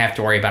you don't have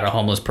to worry about a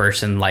homeless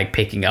person like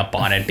picking up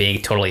on it,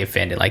 being totally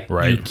offended. Like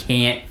you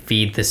can't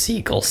feed the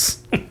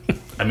seagulls.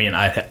 I mean,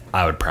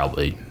 I would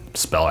probably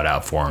spell it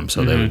out for them,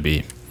 so they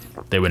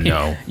would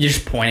know. You're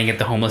just pointing at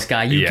the homeless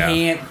guy. You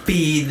can't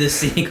feed the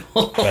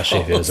seagulls. Especially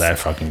if it was that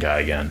fucking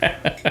guy again.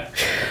 Like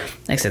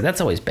I said, that's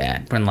always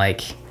bad. When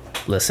like,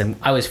 listen,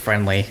 I was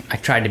friendly. I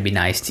tried to be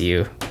nice to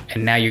you,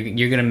 and now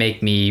you're gonna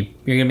make me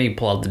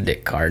pull out the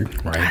dick card.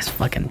 Right. That's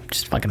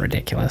just fucking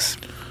ridiculous.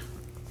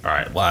 All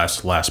right,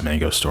 last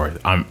mango story.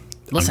 I'm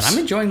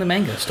enjoying the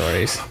mango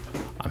stories.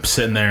 I'm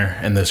sitting there,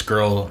 and this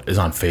girl is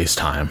on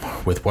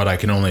FaceTime with what I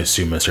can only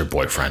assume is her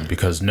boyfriend,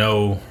 because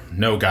no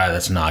guy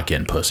that's not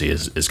getting pussy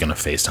is going to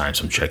FaceTime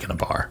some chick in a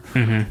bar.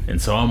 Mm-hmm. And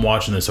so I'm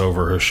watching this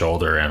over her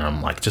shoulder, and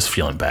I'm like just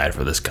feeling bad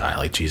for this guy,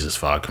 like Jesus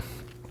fuck.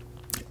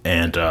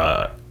 And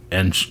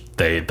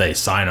they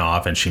sign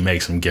off, and she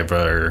makes him give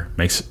her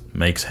like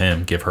blow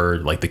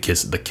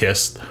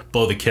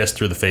the kiss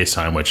through the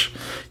FaceTime, which,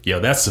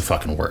 that's the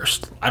fucking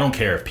worst. I don't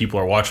care if people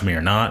are watching me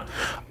or not.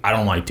 I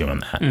don't like doing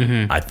that.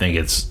 Mm-hmm. I think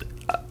it's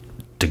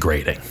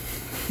degrading.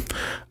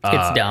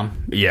 It's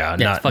dumb. Yeah,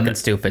 it's fucking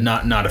stupid.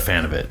 Not a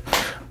fan of it.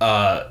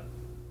 But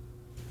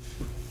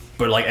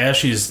like as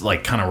she's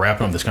like kind of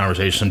wrapping up this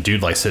conversation, some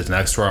dude like sits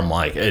next to her. I'm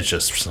like, it's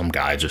just some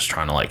guy just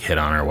trying to like hit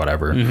on her or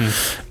whatever.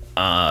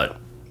 Mm-hmm.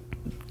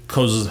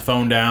 Closes the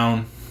phone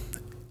down,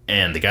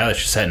 and the guy that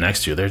she sat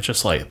next to, they're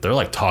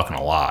talking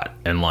a lot,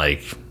 and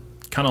like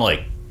kind of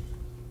like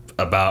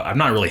about, I'm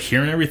not really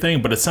hearing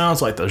everything, but it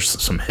sounds like there's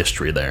some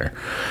history there.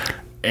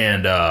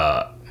 And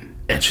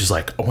she's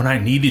like, when I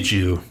needed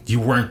you,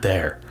 you weren't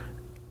there.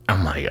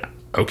 I'm like,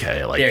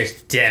 okay, like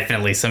there's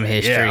definitely some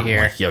history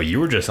here. Like, you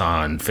were just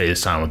on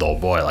FaceTime with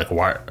old boy. Like,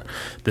 why?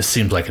 This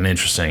seems like an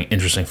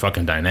interesting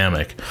fucking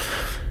dynamic.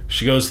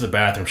 She goes to the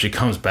bathroom. She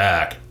comes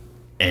back,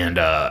 and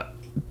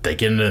they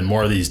get into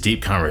more of these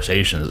deep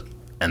conversations,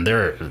 and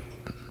they're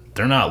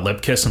not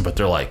lip kissing, but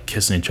they're like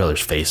kissing each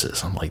other's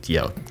faces. I'm like,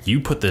 you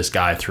put this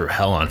guy through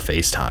hell on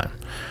FaceTime,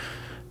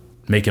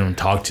 making him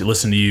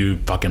listen to you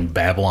fucking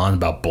babble on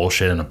about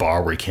bullshit in a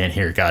bar where you can't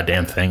hear a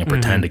goddamn thing and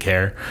pretend to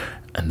care,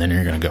 and then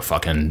you're gonna go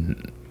fuck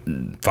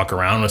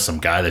around with some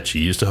guy that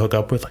you used to hook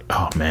up with. Like,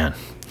 oh man,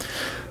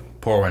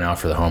 pour one out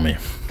for the homie.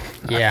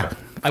 Yeah.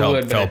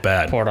 I felt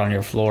bad. Pour it on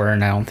your floor,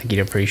 and I don't think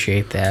you'd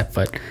appreciate that.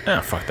 But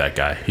fuck that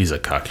guy. He's a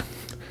cuck.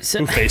 So,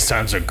 who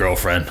FaceTimes her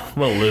girlfriend?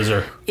 What a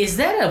loser. Is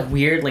that a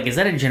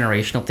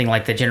generational thing?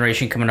 Like the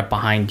generation coming up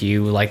behind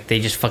you, like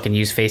they just fucking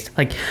use FaceTime?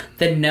 Like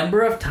the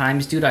number of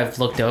times, dude, I've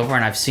looked over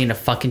and I've seen a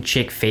fucking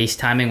chick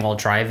FaceTiming while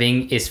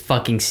driving is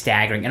fucking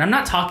staggering. And I'm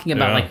not talking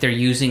about like they're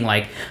using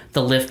like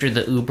the Lyft or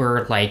the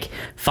Uber like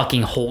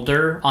fucking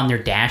holder on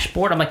their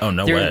dashboard. I'm like, oh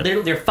no way.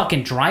 They're they're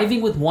fucking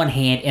driving with one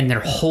hand and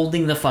they're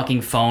holding the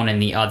fucking phone in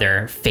the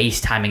other,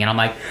 FaceTiming. And I'm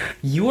like,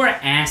 you are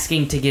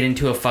asking to get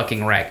into a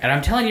fucking wreck. And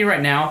I'm telling you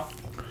right now,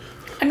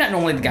 I'm not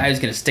normally the guy who's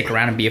going to stick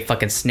around and be a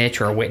fucking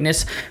snitch or a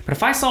witness, but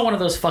if I saw one of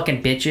those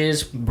fucking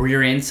bitches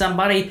rear end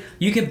somebody,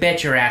 you can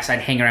bet your ass I'd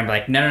hang around and be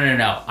like,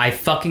 no. I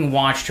fucking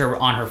watched her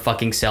on her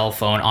fucking cell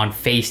phone on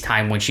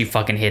FaceTime when she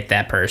fucking hit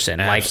that person.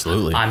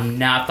 Absolutely. Like, I'm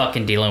not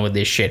fucking dealing with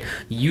this shit.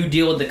 You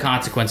deal with the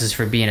consequences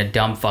for being a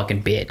dumb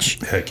fucking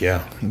bitch. Heck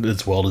yeah.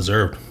 It's well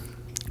deserved.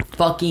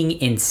 Fucking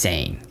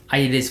insane.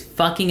 It is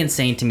fucking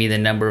insane to me the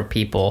number of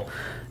people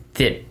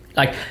that...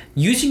 Like,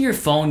 using your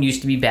phone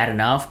used to be bad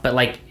enough, but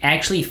like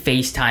actually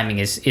FaceTiming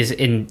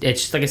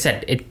it's like I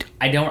said,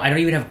 I don't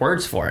even have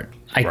words for it.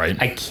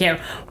 I can't.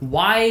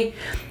 Why?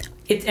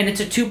 It's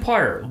a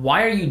two-parter.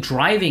 Why are you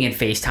driving and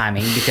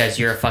FaceTiming? Because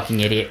you're a fucking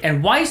idiot.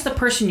 And why is the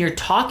person you're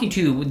talking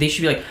to, they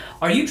should be like,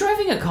 are you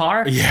driving a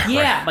car?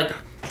 Yeah. Right. Like,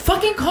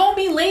 fucking call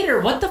me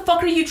later. What the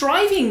fuck are you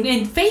driving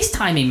and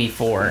FaceTiming me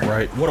for?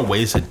 Right. What a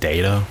waste of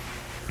data.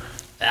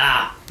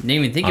 Didn't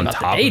even think about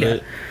the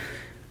data.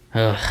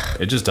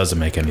 It just doesn't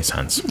make any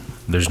sense.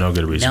 There's no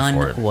good reason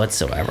for it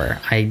whatsoever.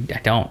 I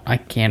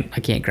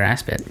can't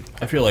grasp it.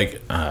 I feel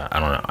like I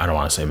don't know. I don't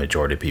want to say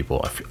majority of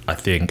people. I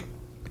think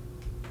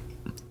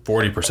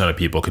 40% of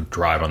people could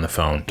drive on the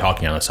phone,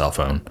 talking on a cell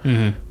phone,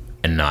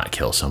 and not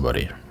kill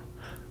somebody.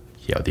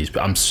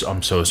 I'm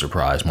so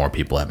surprised more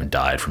people haven't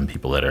died from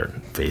people that are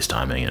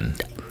FaceTiming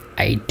and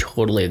I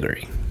totally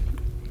agree.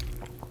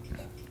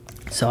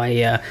 So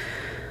I've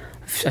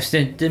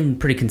been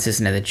pretty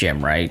consistent at the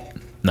gym, right?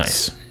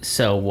 Nice.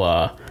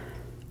 So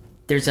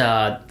there's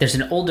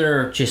an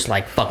older, just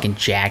like fucking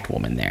jacked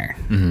woman there,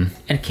 and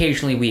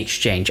occasionally we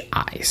exchange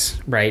eyes,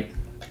 right?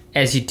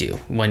 As you do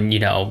when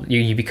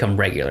you become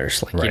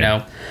regulars, like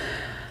Right.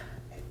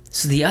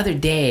 So the other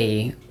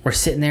day we're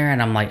sitting there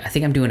and I'm like, I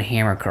think I'm doing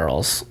hammer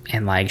curls,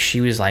 and like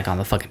she was like on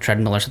the fucking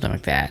treadmill or something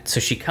like that. So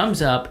she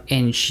comes up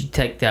and she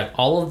takes that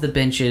all of the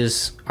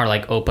benches are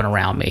like open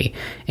around me,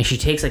 and she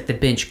takes like the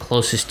bench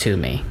closest to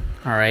me.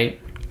 All right,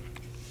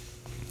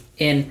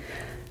 and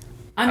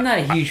I'm not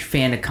a huge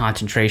fan of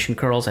concentration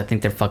curls. I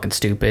think they're fucking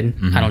stupid.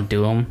 I don't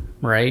do them,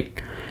 right?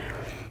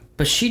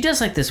 But she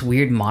does like this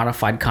weird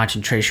modified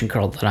concentration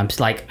curl that I'm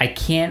like, I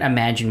can't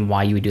imagine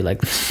why you would do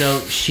like this. So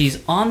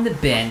she's on the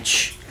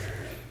bench.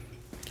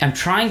 I'm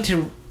trying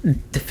to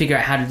figure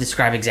out how to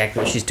describe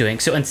exactly what she's doing.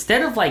 So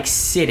instead of like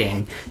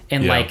sitting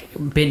and like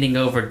bending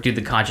over to do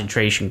the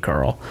concentration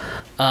curl,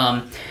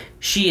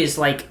 she is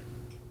like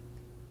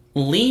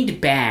leaned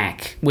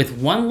back with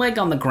one leg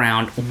on the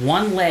ground,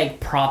 one leg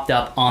propped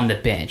up on the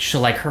bench.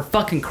 So like her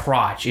fucking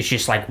crotch is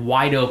just like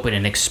wide open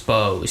and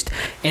exposed.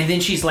 And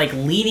then she's like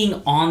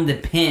leaning on the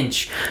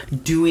bench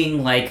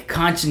doing like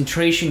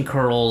concentration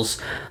curls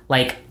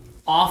like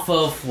off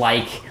of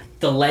like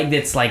the leg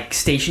that's like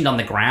stationed on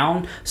the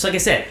ground. So like I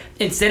said,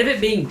 instead of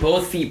it being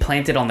both feet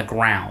planted on the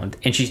ground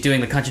and she's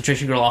doing the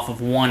concentration curl off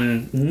of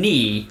one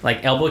knee,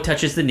 like elbow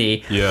touches the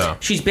knee. Yeah.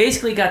 She's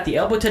basically got the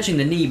elbow touching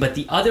the knee, but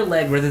the other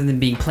leg, rather than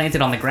being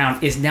planted on the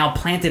ground, is now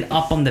planted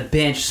up on the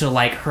bench. So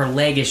like her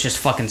leg is just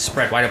fucking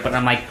spread wide open.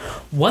 I'm like,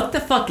 what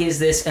the fuck is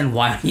this, and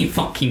why are you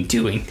fucking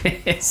doing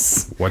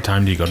this? What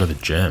time do you go to the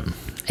gym?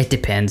 It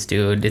depends,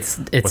 dude. It's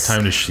What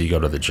time does she go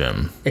to the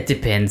gym? It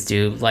depends,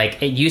 dude.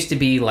 Like, it used to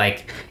be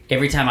like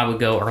every time I would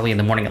go early in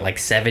the morning at like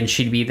 7,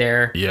 she'd be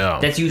there. Yeah.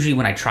 That's usually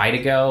when I try to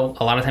go.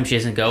 A lot of times she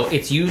doesn't go.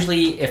 It's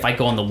usually if I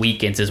go on the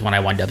weekends is when I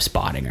wind up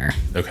spotting her.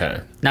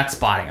 Okay. Not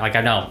spotting. Like,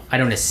 I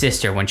don't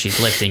assist her when she's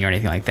lifting or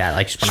anything like that.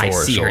 Like, just when I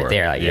see her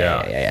there. Like,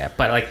 yeah.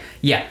 But like,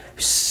 yeah,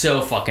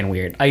 so fucking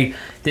weird.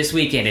 This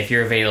weekend, if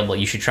you're available,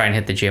 you should try and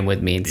hit the gym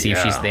with me and see if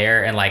she's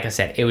there. And like I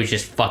said, it was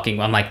just fucking,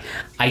 I'm like,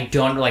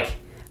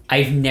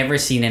 I've never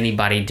seen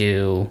anybody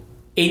do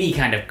any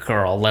kind of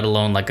curl, let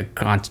alone like a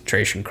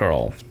concentration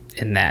curl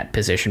in that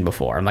position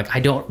before. I'm like,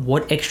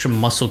 what extra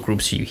muscle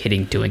groups are you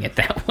hitting doing it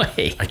that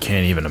way? I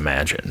can't even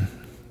imagine.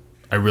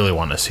 I really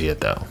want to see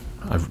it though.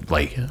 I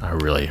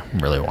really,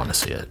 really want to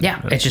see it. Yeah,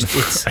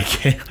 it's I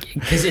can't.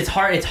 because it's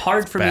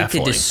hard for me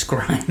to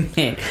describe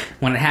it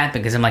when it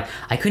happened, because I'm like,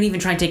 I couldn't even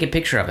try and take a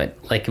picture of it.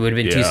 Like, it would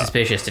have been too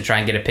suspicious to try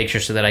and get a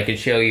picture so that I could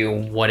show you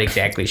what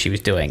exactly she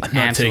was doing. I'm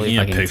not taking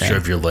a picture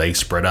of your legs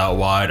spread out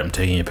wide. I'm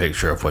taking a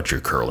picture of what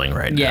you're curling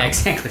right now. Yeah,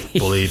 exactly.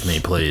 Believe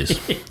me, please.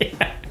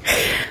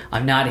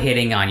 I'm not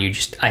hitting on you.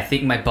 Just, I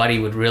think my buddy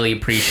would really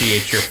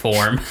appreciate your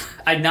form.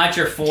 Not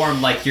your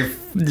form, like your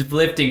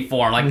lifting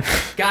form. Like,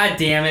 God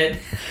damn it.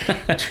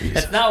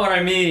 That's not what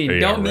I mean. Yeah,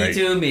 Don't right. me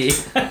too me.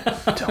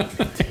 Don't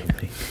be too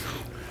me.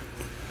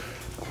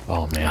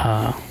 Oh,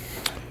 man.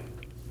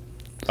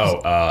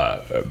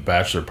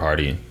 Bachelor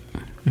party.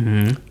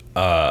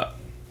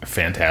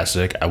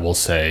 Fantastic. I will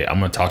say, I'm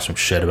going to talk some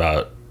shit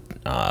about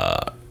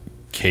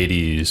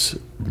Katie's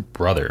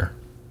brother.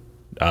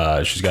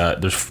 She's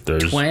got, there's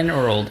Twin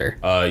or older?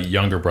 a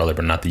younger brother,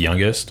 but not the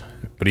youngest.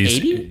 But he's,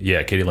 Katie?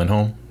 Yeah, Katie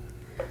Lindholm.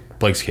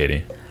 Blake's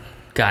Katie.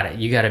 Got it.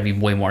 You got to be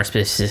way more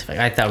specific.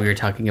 I thought we were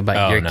talking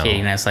about your no. Katie,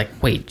 and I was like,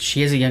 wait,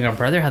 she has a younger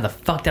brother? How the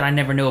fuck did I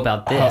never know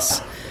about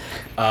this?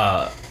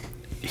 We're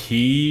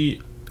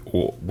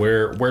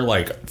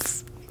like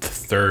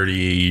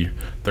 30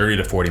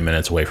 to 40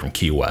 minutes away from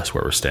Key West,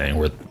 where we're staying,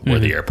 where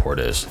the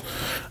airport is.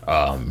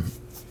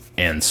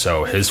 And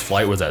so his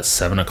flight was at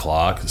 7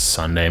 o'clock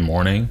Sunday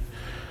morning.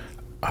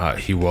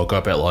 He woke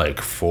up at like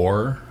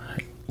 4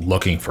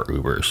 looking for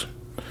Ubers.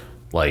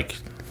 Like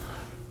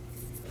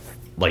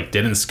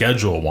didn't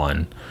schedule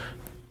one.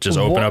 Just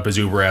open up his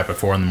Uber app at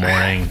 4 in the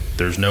morning.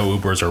 There's no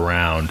Ubers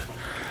around.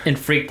 And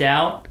freaked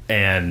out?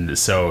 And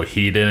so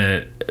he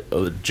didn't.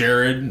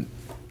 Jared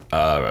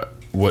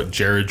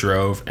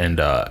drove,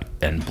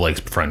 and Blake's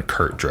friend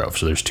Kurt drove.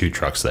 So there's 2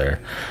 trucks there.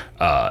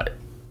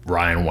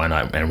 Ryan went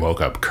up and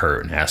woke up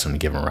Kurt and asked him to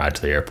give him a ride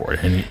to the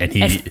airport. And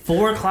he At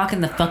 4 o'clock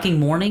in the fucking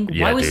morning?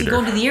 Yeah, Why was he dude.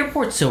 going to the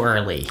airport so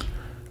early?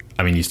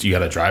 I mean, you got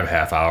to drive a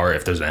half hour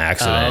if there's an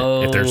accident.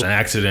 Oh. If there's an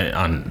accident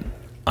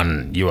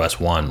on US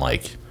 1,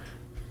 like,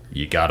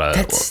 you gotta.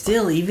 That's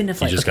still, even if,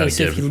 like, just okay, gotta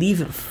so if give- you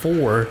leave at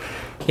 4,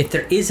 if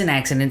there is an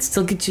accident, it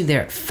still gets you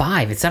there at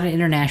 5. It's not an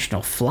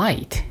international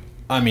flight.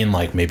 I mean,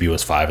 like, maybe it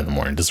was 5 in the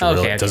morning. Does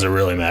it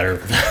really matter?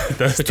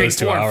 Those Between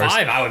 2 4 hours. and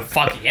 5, I would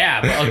fuck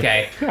yeah, but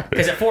okay.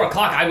 Because at 4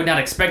 o'clock, I would not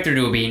expect her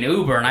to be an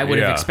Uber, and I would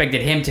have Yeah.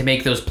 expected him to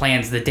make those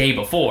plans the day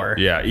before.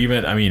 Yeah,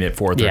 even, I mean, at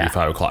 4:30, Yeah.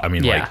 5 o'clock. I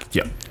mean, Yeah. like,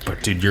 yeah.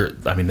 But, dude,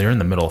 they're in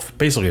the middle,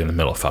 basically in the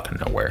middle of fucking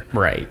nowhere.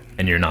 Right.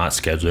 And you're not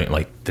scheduling,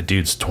 like, the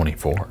dude's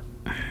 24.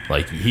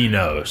 Like, he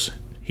knows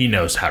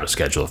how to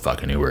schedule a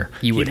fucking Uber.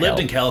 You would He lived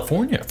help. in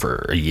California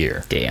for a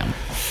year. Damn.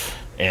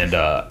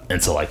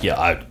 And so like,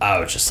 yeah, I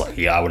was just like,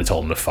 yeah, I would have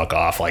told him to fuck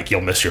off. Like,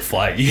 you'll miss your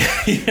flight. You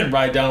can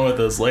ride down with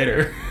us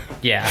later.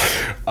 Yeah.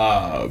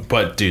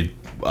 But dude,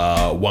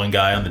 one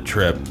guy on the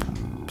trip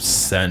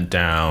sent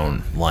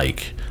down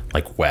like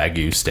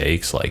Wagyu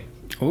steaks. Like,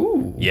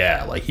 Ooh.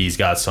 yeah, like he's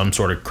got some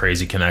sort of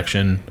crazy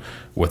connection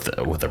with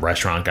a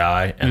restaurant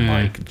guy and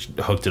like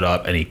hooked it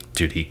up, and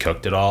he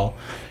cooked it all,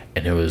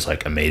 and it was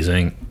like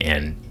amazing.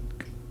 And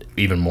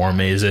even more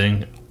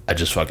amazing, I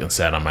just fucking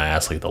sat on my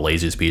ass like the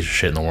laziest piece of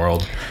shit in the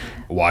world,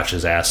 watched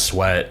his ass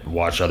sweat,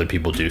 watched other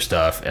people do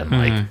stuff, and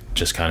like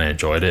just kind of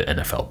enjoyed it, and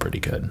it felt pretty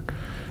good.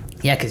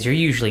 Yeah, because you're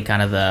usually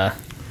kind of the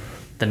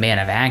man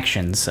of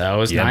action, so it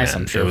was nice.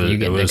 Man, I'm sure you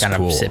get to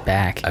kind of sit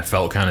back. I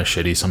felt kind of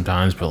shitty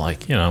sometimes, but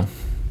like, you know,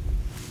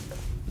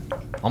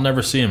 I'll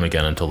never see him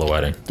again until the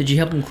wedding. Did you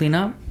help him clean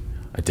up?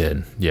 I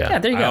did, yeah. Yeah,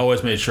 there you go. I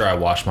always made sure I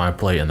washed my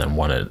plate and then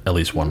at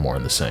least one more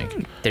in the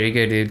sink. There you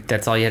go, dude.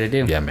 That's all you had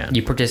to do. Yeah, man.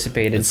 You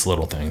participated. It's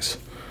little things.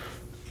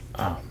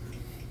 But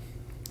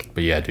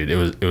yeah, dude,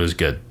 it was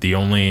good.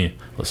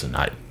 Listen,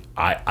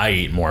 I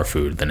eat more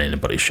food than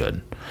anybody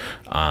should.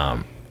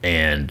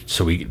 And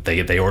so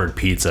they ordered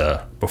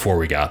pizza before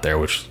we got there,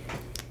 which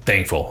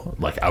thankful.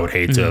 Like, I would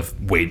hate to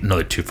wait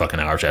another 2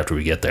 fucking hours after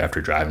we get there after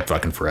driving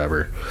fucking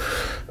forever.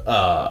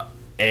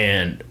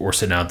 And we're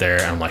sitting out there,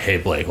 and I'm like, hey,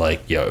 Blake,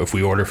 like, yo, if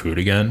we order food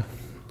again,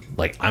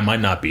 like, I might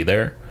not be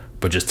there,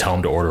 but just tell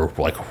him to order,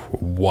 like,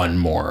 one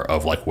more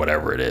of, like,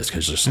 whatever it is,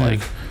 because just, like,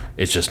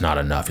 it's just not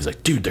enough. He's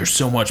like, dude, there's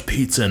so much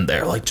pizza in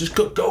there. Like, just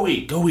go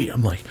eat.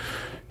 I'm like,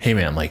 hey,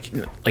 man, like,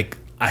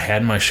 I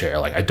had my share.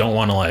 Like, I don't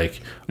want to,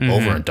 like,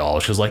 overindulge,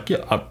 because, like,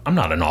 yeah, I'm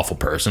not an awful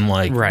person.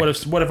 Like, right.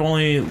 what if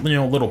only, you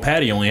know, little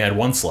Patty only had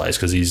one slice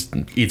because he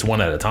eats one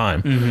at a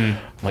time.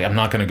 Like, I'm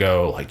not gonna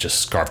go like just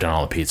scarf down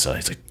all the pizza.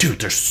 He's like, dude,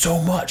 there's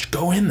so much.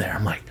 Go in there.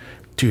 I'm like,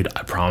 dude,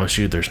 I promise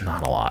you, there's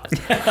not a lot.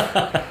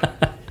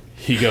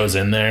 He goes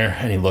in there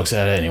and he looks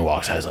at it and he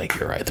walks out. He's like,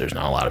 you're right, there's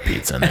not a lot of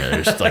pizza in there.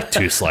 There's like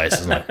 2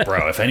 slices. I'm like,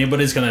 bro, if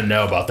anybody's gonna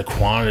know about the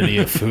quantity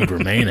of food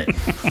remaining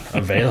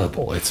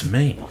available, it's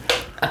me.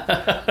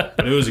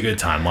 But it was a good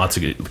time. Lots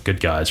of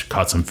good guys.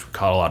 Caught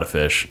a lot of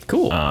fish.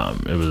 Cool.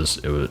 It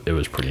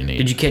was pretty neat.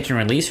 Did you catch and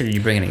release, or did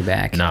you bring any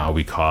back? No,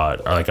 we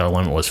caught, like, our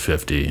limit was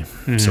 50.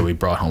 So we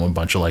brought home a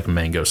bunch of like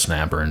mango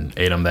snapper and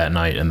ate them that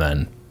night, and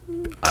then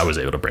I was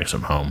able to bring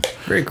some home.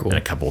 Very cool. And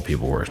a couple of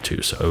people were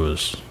too, so it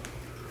was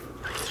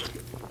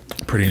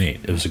pretty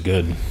neat. It was a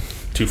good,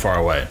 too far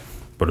away,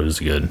 but it was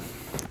good.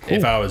 Cool.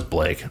 If I was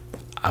Blake,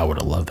 I would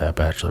have loved that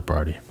bachelor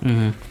party.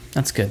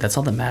 That's good. That's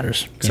all that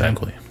matters.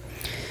 Exactly. You know?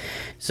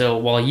 So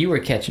while you were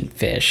catching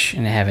fish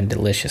and having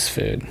delicious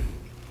food,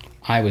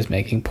 I was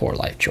making poor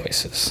life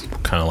choices.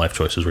 What kind of life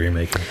choices were you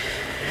making?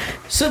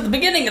 So at the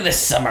beginning of this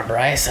summer,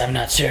 Bryce, I'm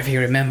not sure if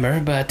you remember,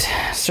 but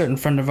a certain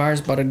friend of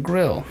ours bought a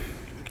grill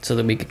so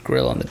that we could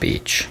grill on the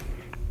beach.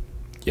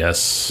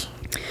 Yes.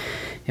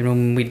 And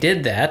when we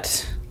did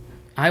that,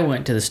 I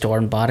went to the store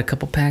and bought a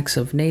couple packs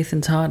of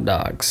Nathan's hot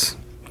dogs.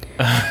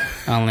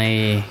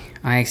 Only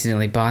I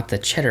accidentally bought the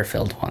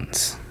cheddar-filled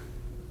ones.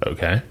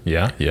 Okay.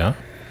 Yeah.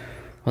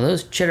 Well,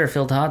 those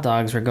cheddar-filled hot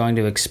dogs were going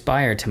to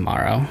expire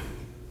tomorrow.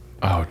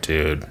 Oh,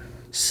 dude.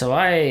 So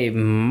I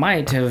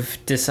might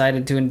have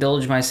decided to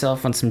indulge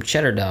myself on some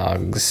cheddar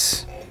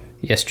dogs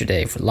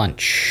yesterday for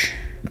lunch.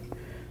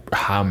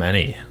 How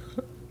many?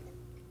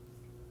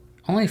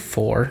 Only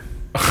 4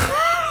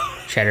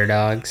 cheddar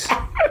dogs.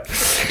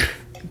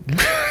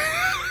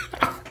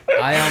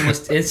 I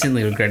almost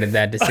instantly regretted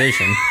that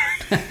decision.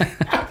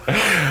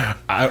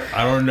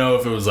 I don't know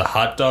if it was the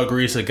hot dog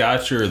grease that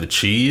got you or the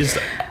cheese.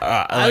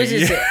 I was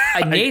just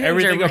saying,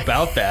 everything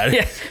about that.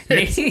 Yeah,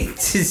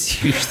 Nathan's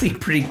is usually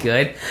pretty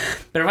good.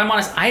 But if I'm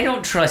honest, I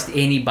don't trust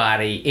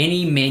anybody,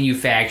 any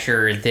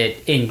manufacturer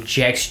that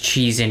injects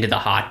cheese into the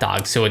hot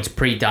dog so it's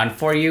pre-done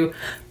for you.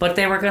 But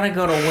they were going to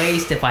go to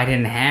waste if I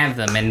didn't have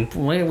them. And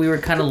we were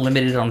kind of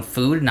limited on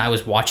food, and I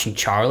was watching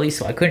Charlie,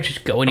 so I couldn't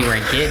just go anywhere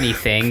and get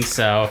anything.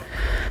 So,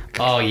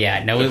 oh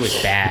yeah, no, it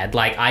was bad.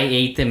 Like, I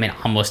ate them and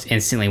almost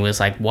instantly was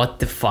like, what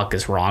the fuck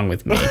is wrong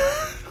with me?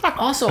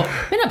 Also,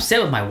 I've been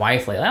upset with my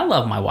wife lately. I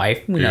love my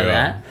wife. We know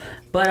that.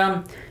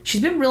 But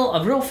she's been a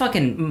real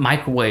fucking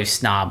microwave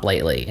snob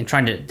lately and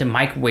trying to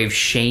microwave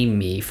shame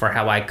me for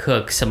how I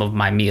cook some of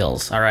my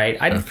meals, all right?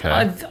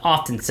 I've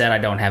often said I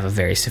don't have a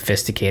very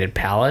sophisticated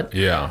palate.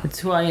 Yeah. It's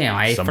who I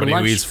am. Somebody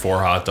who eats 4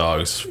 hot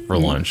dogs for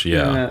lunch,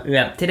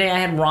 yeah. Today I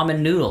had ramen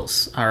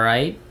noodles, all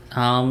right?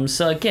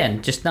 So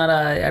again, just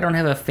I don't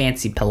have a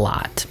fancy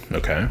palate.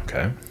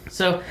 Okay.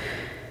 So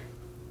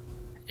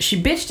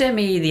she bitched at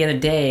me the other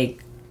day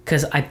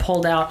because I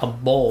pulled out a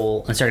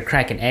bowl and started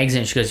cracking eggs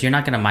in it. She goes, you're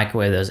not going to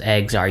microwave those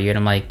eggs, are you? And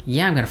I'm like,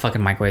 yeah, I'm going to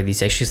fucking microwave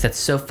these eggs. She goes, that's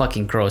so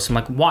fucking gross. I'm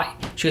like, why?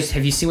 She goes,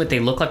 have you seen what they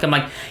look like? I'm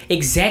like,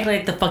 exactly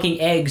like the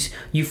fucking eggs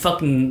you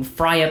fucking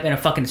fry up in a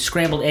fucking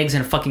scrambled eggs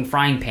in a fucking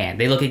frying pan.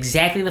 They look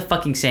exactly the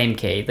fucking same,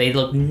 Kate. They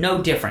look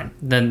no different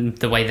than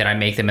the way that I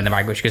make them in the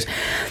microwave. She goes,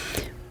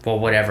 well,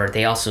 whatever.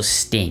 They also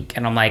stink.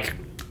 And I'm like,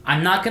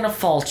 I'm not gonna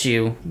fault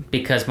you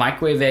because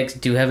microwave eggs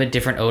do have a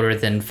different odor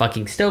than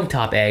fucking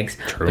stovetop eggs.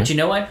 True. But you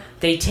know what?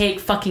 They take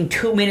fucking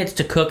 2 minutes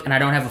to cook, and I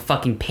don't have a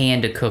fucking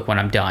pan to cook when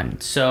I'm done.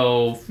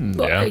 So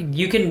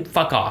you can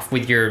fuck off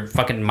with your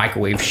fucking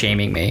microwave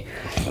shaming me.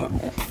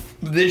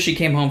 Then she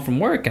came home from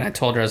work, and I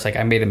told her, I was like,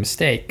 I made a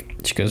mistake.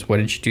 She goes, what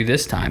did you do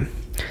this time?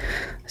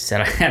 I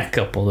said, I had a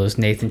couple of those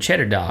Nathan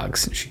Cheddar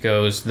dogs. She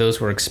goes, those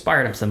were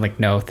expired. I'm like,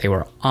 no, they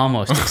were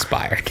almost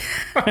expired.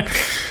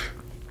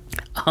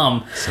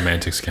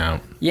 Semantics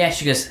count. Yeah,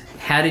 she goes,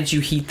 how did you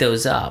heat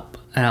those up?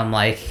 And I'm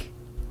like,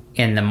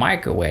 in the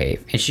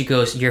microwave. And she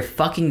goes, you're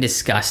fucking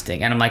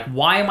disgusting. And I'm like,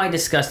 why am I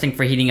disgusting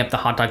for heating up the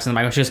hot dogs in the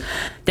microwave? She goes,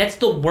 that's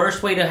the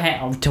worst way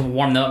to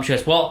warm them up. She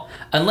goes, well,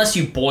 unless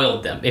you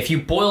boiled them. If you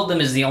boiled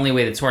them is the only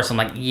way that's worse. I'm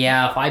like,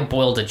 yeah, if I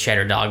boiled a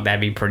cheddar dog, that'd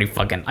be pretty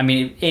fucking... I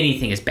mean,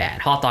 anything is bad.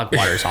 Hot dog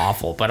water is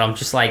awful. But I'm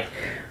just like...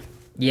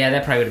 Yeah,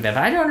 that probably would have been.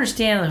 But I don't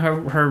understand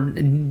her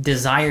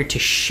desire to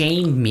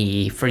shame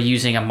me for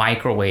using a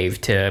microwave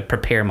to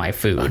prepare my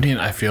food. I mean,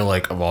 I feel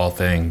like of all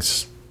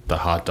things, the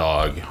hot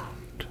dog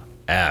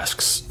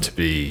asks to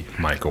be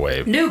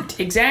microwaved. Nuked,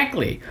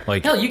 exactly.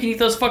 Like, hell, you can eat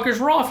those fuckers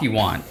raw if you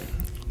want.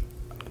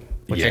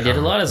 Which I did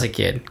a lot as a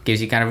kid.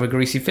 Gives you kind of a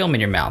greasy film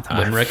in your mouth. I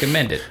wouldn't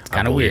recommend it. It's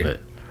kind of weird.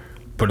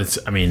 But it's,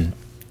 I mean,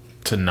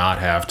 to not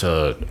have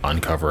to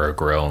uncover a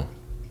grill,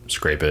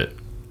 scrape it.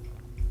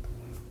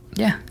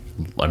 Yeah.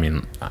 I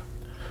mean,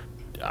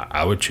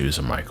 I would choose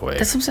a microwave.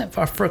 That's what I'm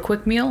saying. For a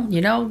quick meal, you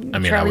know? I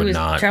mean, I would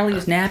not. Charlie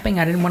was napping.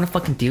 I didn't want to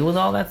fucking deal with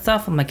all that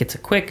stuff. I'm like, it's a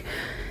quick...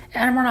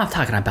 And we're not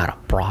talking about a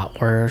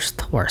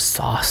bratwurst or a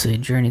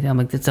sausage or anything. I'm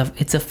like, it's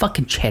a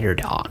fucking cheddar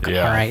dog.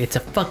 Yeah. All right? It's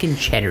a fucking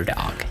cheddar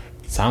dog.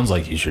 Sounds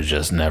like you should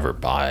just never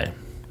buy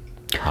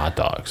hot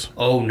dogs.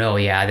 Oh, no,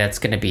 yeah. That's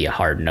going to be a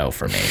hard no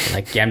for me.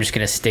 Like, yeah, I'm just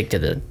going to stick to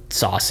the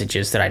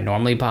sausages that I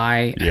normally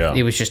buy. Yeah.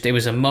 It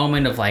was a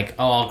moment of like,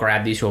 oh, I'll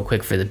grab these real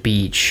quick for the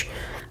beach.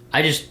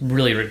 I just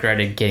really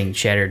regretted getting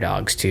cheddar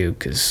dogs, too,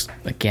 because,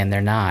 again,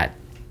 they're not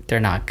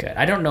good.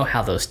 I don't know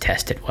how those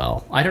tested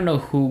well. I don't know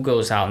who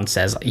goes out and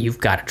says, you've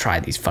got to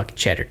try these fucking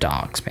cheddar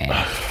dogs, man.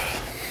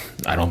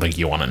 I don't think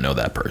you want to know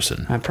that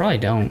person. I probably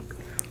don't.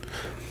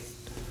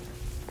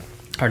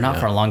 Or not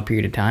for a long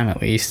period of time,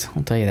 at least.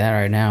 I'll tell you that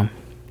right now.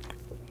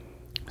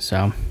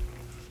 So.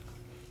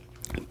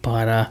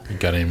 But, You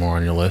got any more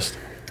on your list?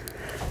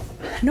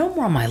 no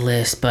more on my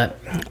list, but,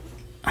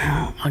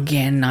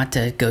 again, not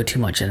to go too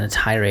much in a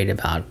tirade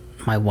about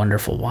my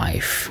wonderful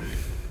wife.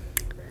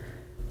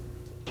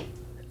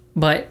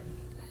 But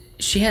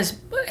she has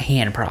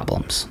hand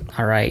problems,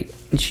 all right?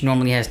 And she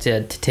normally has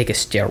to take a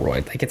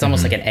steroid. Like, it's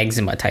almost like an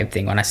eczema type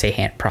thing when I say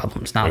hand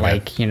problems. Not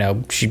like, you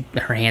know,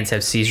 her hands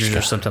have seizures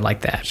or something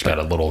like that. She's got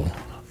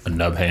a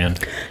nub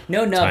hand.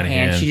 No nub Tiny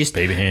hand. She just...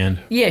 baby hand.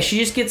 Yeah, she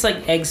just gets,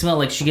 like, eczema.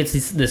 Like, she gets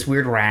this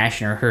weird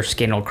rash and her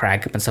skin will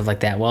crack up and stuff like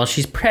that. Well,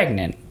 she's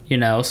pregnant, you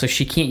know, so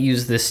she can't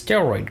use this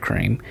steroid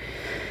cream.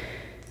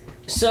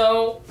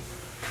 So,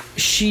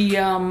 she,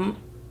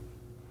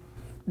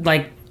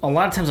 like... A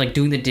lot of times, like,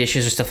 doing the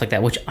dishes or stuff like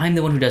that, which I'm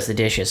the one who does the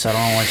dishes, so I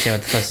don't understand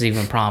what the fuck is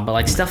even a problem. But,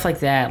 like, stuff like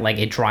that, like,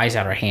 it dries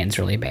out her hands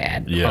really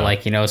bad. Yeah. Or,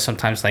 like, you know,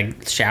 sometimes,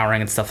 like,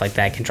 showering and stuff like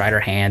that can dry her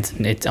hands,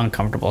 and it's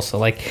uncomfortable. So,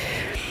 like,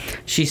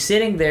 she's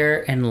sitting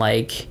there and,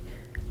 like,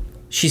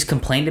 she's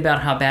complained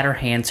about how bad her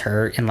hands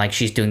hurt, and, like,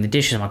 she's doing the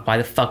dishes. I'm like, why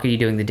the fuck are you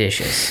doing the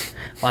dishes?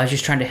 Well, I was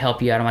just trying to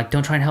help you out. I'm like,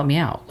 don't try and help me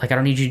out. Like, I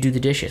don't need you to do the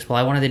dishes. Well,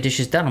 I wanted the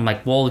dishes done. I'm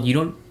like, well, you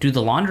don't do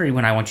the laundry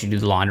when I want you to do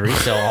the laundry,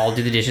 so I'll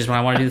do the dishes when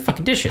I want to do the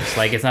fucking dishes.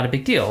 Like, it's not a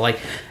big deal. Like,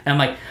 and I'm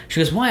like, she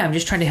goes, why? I'm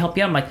just trying to help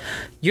you out. I'm like,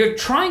 you're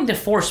trying to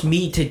force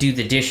me to do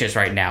the dishes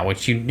right now,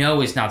 which you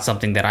know is not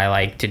something that I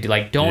like to do.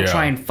 Like, don't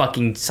try and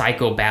fucking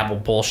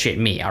psychobabble bullshit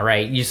me, all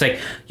right? You're just like,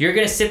 you're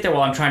going to sit there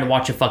while I'm trying to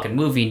watch a fucking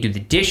movie and do the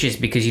dishes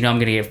because you know I'm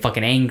going to get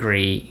fucking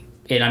angry.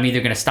 And I'm either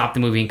going to stop the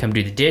movie and come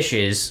do the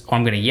dishes, or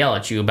I'm going to yell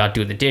at you about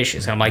doing the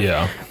dishes. And I'm like,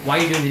 why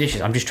are you doing the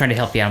dishes? I'm just trying to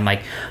help you out. I'm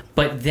like,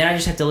 but then I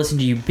just have to listen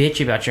to you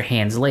bitch about your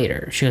hands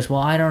later. She goes,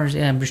 well, I don't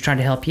understand. I'm just trying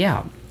to help you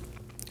out.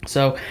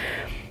 So,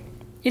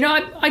 you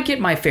know, I get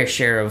my fair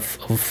share of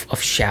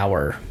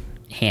shower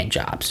hand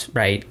jobs,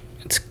 right?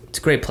 It's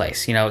a great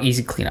place, you know,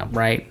 easy cleanup,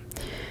 right?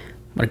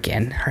 But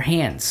again, her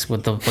hands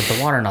with the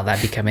water and all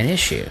that become an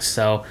issue.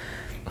 So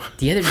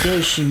the other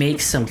day she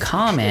makes some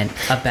comment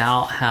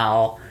about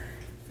how,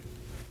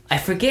 I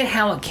forget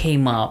how it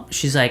came up.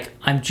 She's like,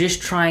 I'm just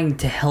trying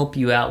to help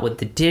you out with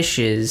the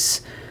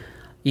dishes,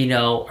 you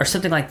know, or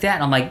something like that.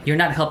 And I'm like, you're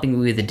not helping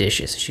me with the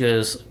dishes. She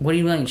goes, what do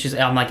you mean?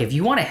 I'm like, if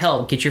you want to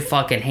help, get your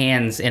fucking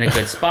hands in a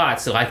good spot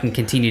so I can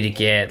continue to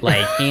get,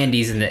 like,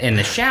 handies in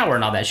the shower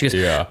and all that. She goes,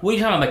 what are you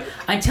talking about? I'm like,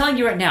 I'm telling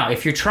you right now,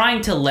 if you're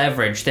trying to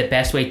leverage the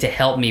best way to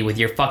help me with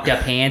your fucked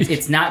up hands,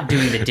 it's not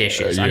doing the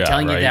dishes. I'm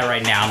telling you that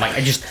right now. I'm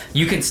like,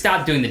 you can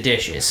stop doing the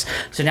dishes.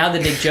 So now the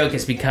big joke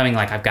is becoming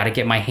like, I've got to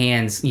get my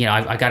hands, you know,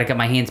 I've got to get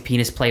my hands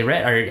penis play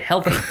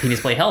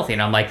healthy.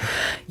 And I'm like,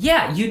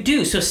 yeah, you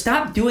do. So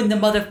stop doing the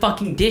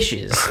motherfucking doing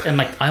dishes. I'm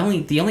like,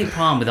 the only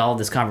problem with all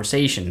this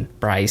conversation,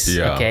 Bryce,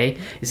 okay,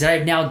 is that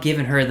I've now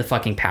given her the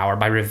fucking power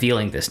by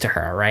revealing this to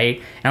her, right?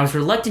 And I was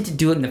reluctant to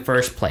do it in the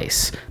first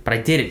place, but I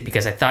did it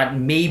because I thought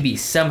maybe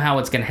somehow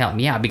it's going to help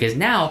me out, because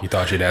now... You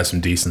thought she'd have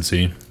some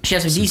decency. She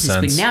has some decency,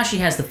 sense. But now she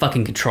has the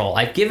fucking control.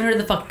 I've given her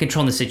the fucking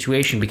control in the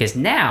situation, because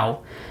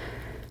now...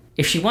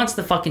 If she wants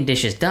the fucking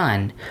dishes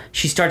done,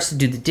 she starts to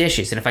do the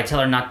dishes. And if I tell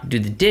her not to do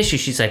the dishes,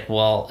 she's like,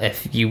 well,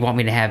 if you want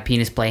me to have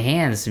penis play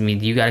hands, I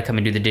mean, you got to come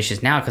and do the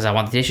dishes now because I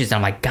want the dishes. And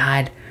I'm like,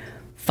 God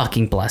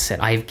fucking bless it.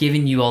 I've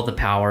given you all the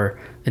power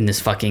in this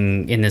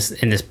fucking, in this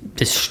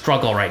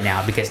struggle right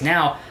now. Because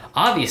now,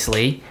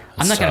 obviously,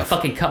 I'm not going to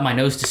fucking cut my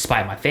nose to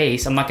spite my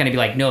face. I'm not going to be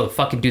like, no,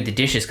 fucking do the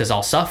dishes because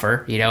I'll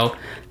suffer, you know?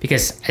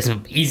 Because as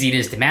easy it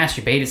is to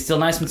masturbate, it's still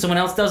nice when someone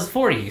else does it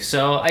for you.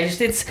 So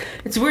it's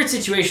a weird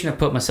situation to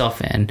put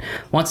myself in.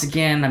 Once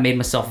again, I made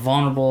myself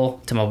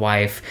vulnerable to my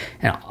wife,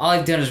 and all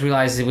I've done is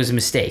realize it was a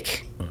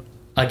mistake.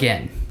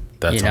 Again.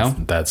 I'm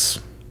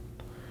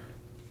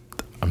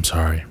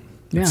sorry.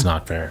 Yeah. It's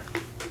not fair.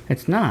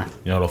 It's not.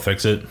 You know what'll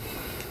fix it?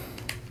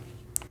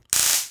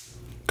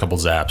 Couple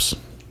zaps.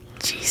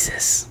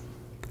 Jesus.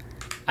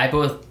 I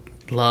both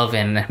love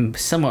and am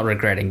somewhat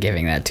regretting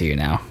giving that to you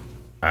now.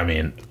 I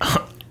mean,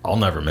 I'll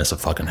never miss a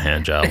fucking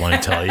hand job, let me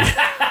tell you.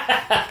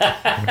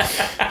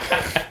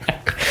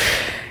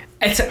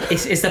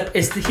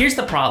 Here's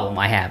the problem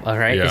I have, all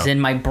right? Is in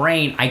my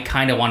brain, I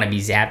kind of want to be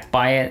zapped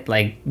by it,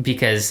 like,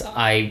 because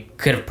I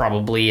could have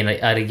probably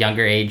at a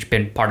younger age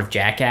been part of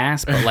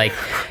Jackass, but like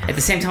at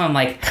the same time, I'm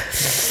like,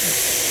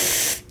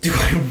 do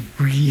I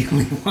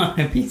really want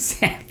to be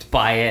zapped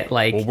by it?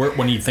 Like, well,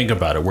 when you think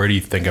about it, where do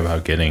you think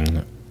about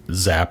getting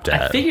zapped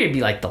at? I figured it'd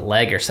be like the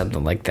leg or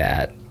something like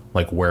that.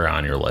 Like where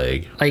on your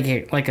leg?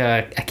 Like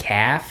a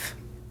calf.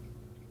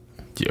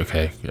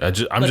 Okay,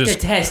 I'm just to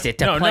test it,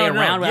 to play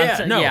around.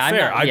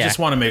 Fair. I just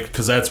want to make,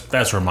 because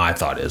that's where my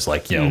thought is,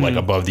 like, you know, like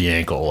above the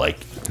ankle, like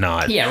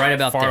not right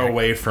about far there.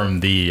 away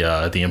from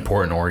the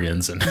important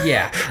organs. And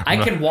I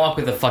can walk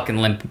with a fucking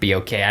limp and be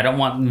okay. I don't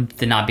want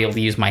to not be able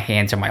to use my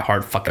hands or my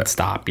heart fucking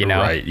stop. You know?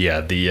 Right?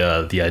 Yeah.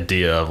 The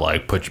idea of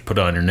like put it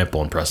on your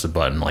nipple and press a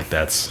button, like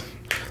that's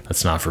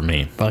not for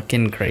me.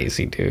 Fucking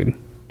crazy, dude.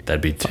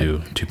 That'd be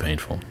too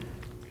painful.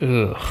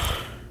 Ugh.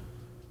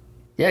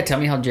 Yeah, tell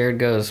me how Jared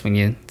goes when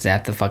you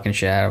zap the fucking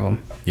shit out of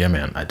him. Yeah,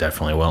 man, I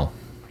definitely will.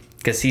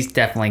 Because he's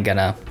definitely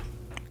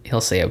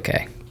he'll say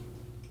okay.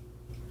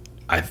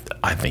 I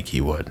think he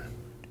would.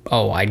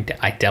 Oh, I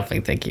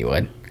definitely think he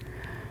would.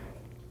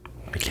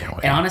 I can't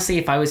wait. And honestly,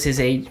 if I was his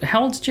age,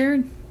 how old's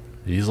Jared?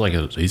 He's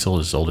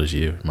as old as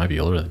you. He might be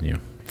older than you.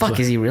 Fuck,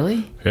 is he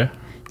really? Yeah.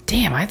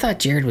 Damn, I thought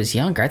Jared was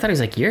younger. I thought he was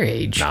like your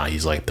age. Nah,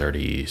 he's like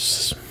 30.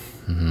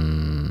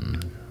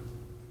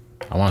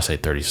 I want to say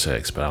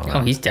 36, but I don't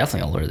know. Oh, he's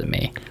definitely older than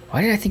me.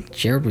 Why did I think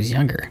Jared was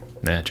younger?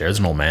 Yeah, Jared's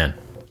an old man.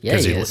 Yeah,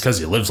 he is. Because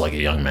he lives like a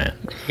young man.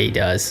 He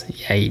does.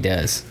 Yeah, he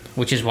does.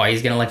 Which is why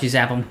he's going to let you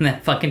zap him with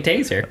that fucking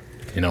taser.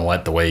 You know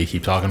what? The way you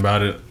keep talking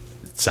about it,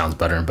 it sounds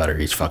better and better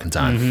each fucking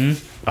time.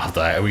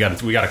 Mm-hmm.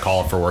 We got to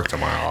call it for work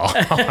tomorrow.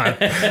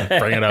 I'll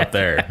bring it up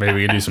there. Maybe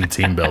we can do some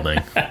team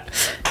building.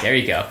 There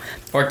you go.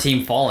 Or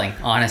team falling,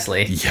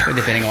 honestly. Yeah.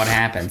 Depending on what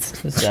happens.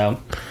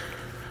 So,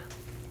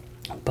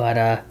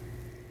 but,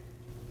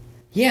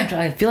 yeah,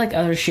 I feel like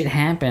other shit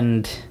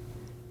happened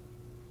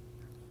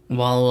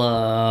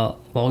while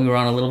we were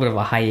on a little bit of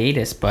a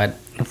hiatus, but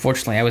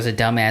unfortunately I was a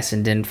dumbass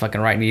and didn't fucking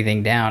write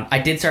anything down. I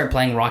did start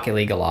playing Rocket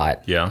League a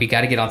lot. Yeah. We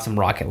got to get on some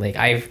Rocket League.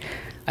 I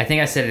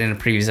think I said it in a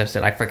previous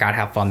episode. I forgot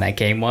how fun that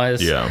game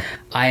was. Yeah.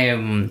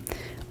 I'm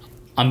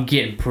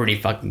getting pretty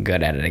fucking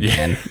good at it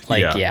again.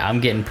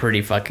 I'm getting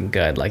pretty fucking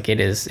good. Like it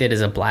is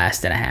a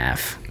blast and a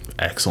half.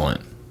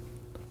 Excellent.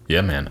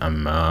 Yeah, man.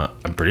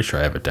 I'm pretty sure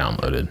I have it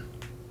downloaded.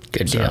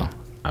 Good deal.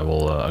 I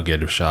will I'll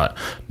give it a shot.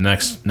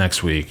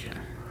 Next week,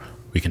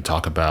 we can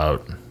talk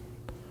about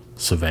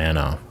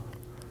Savannah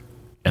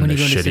and the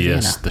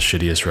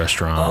shittiest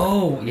restaurant.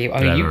 Oh,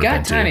 you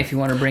got time if you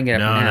want to bring it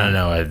up now.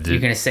 No. You're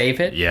going to save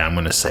it? Yeah, I'm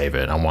going to save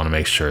it. I want to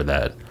make sure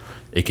that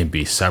it can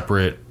be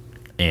separate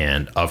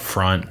and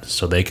upfront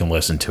so they can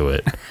listen to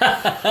it.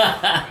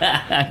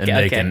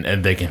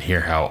 and they can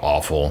hear how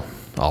awful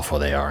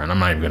they are. And I'm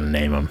not even going to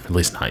name them, at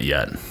least not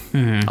yet.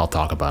 Mm-hmm. I'll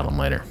talk about them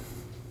later.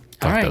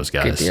 Fuck those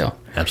guys. Good deal.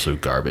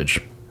 Absolute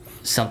garbage.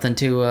 Something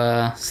to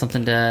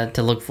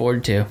look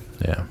forward to.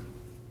 Yeah.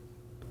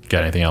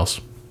 Got anything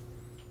else?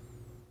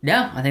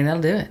 No, I think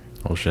that'll do it.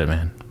 Oh shit,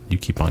 man. You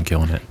keep on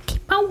killing it.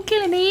 Keep on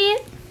killing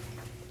it.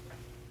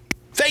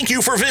 Thank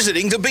you for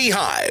visiting the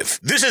Beehive.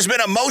 This has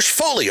been a Mosh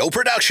Folio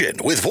production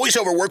with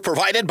voiceover work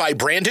provided by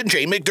Brandon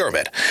J.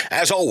 McDermott.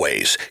 As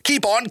always,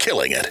 keep on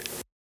killing it.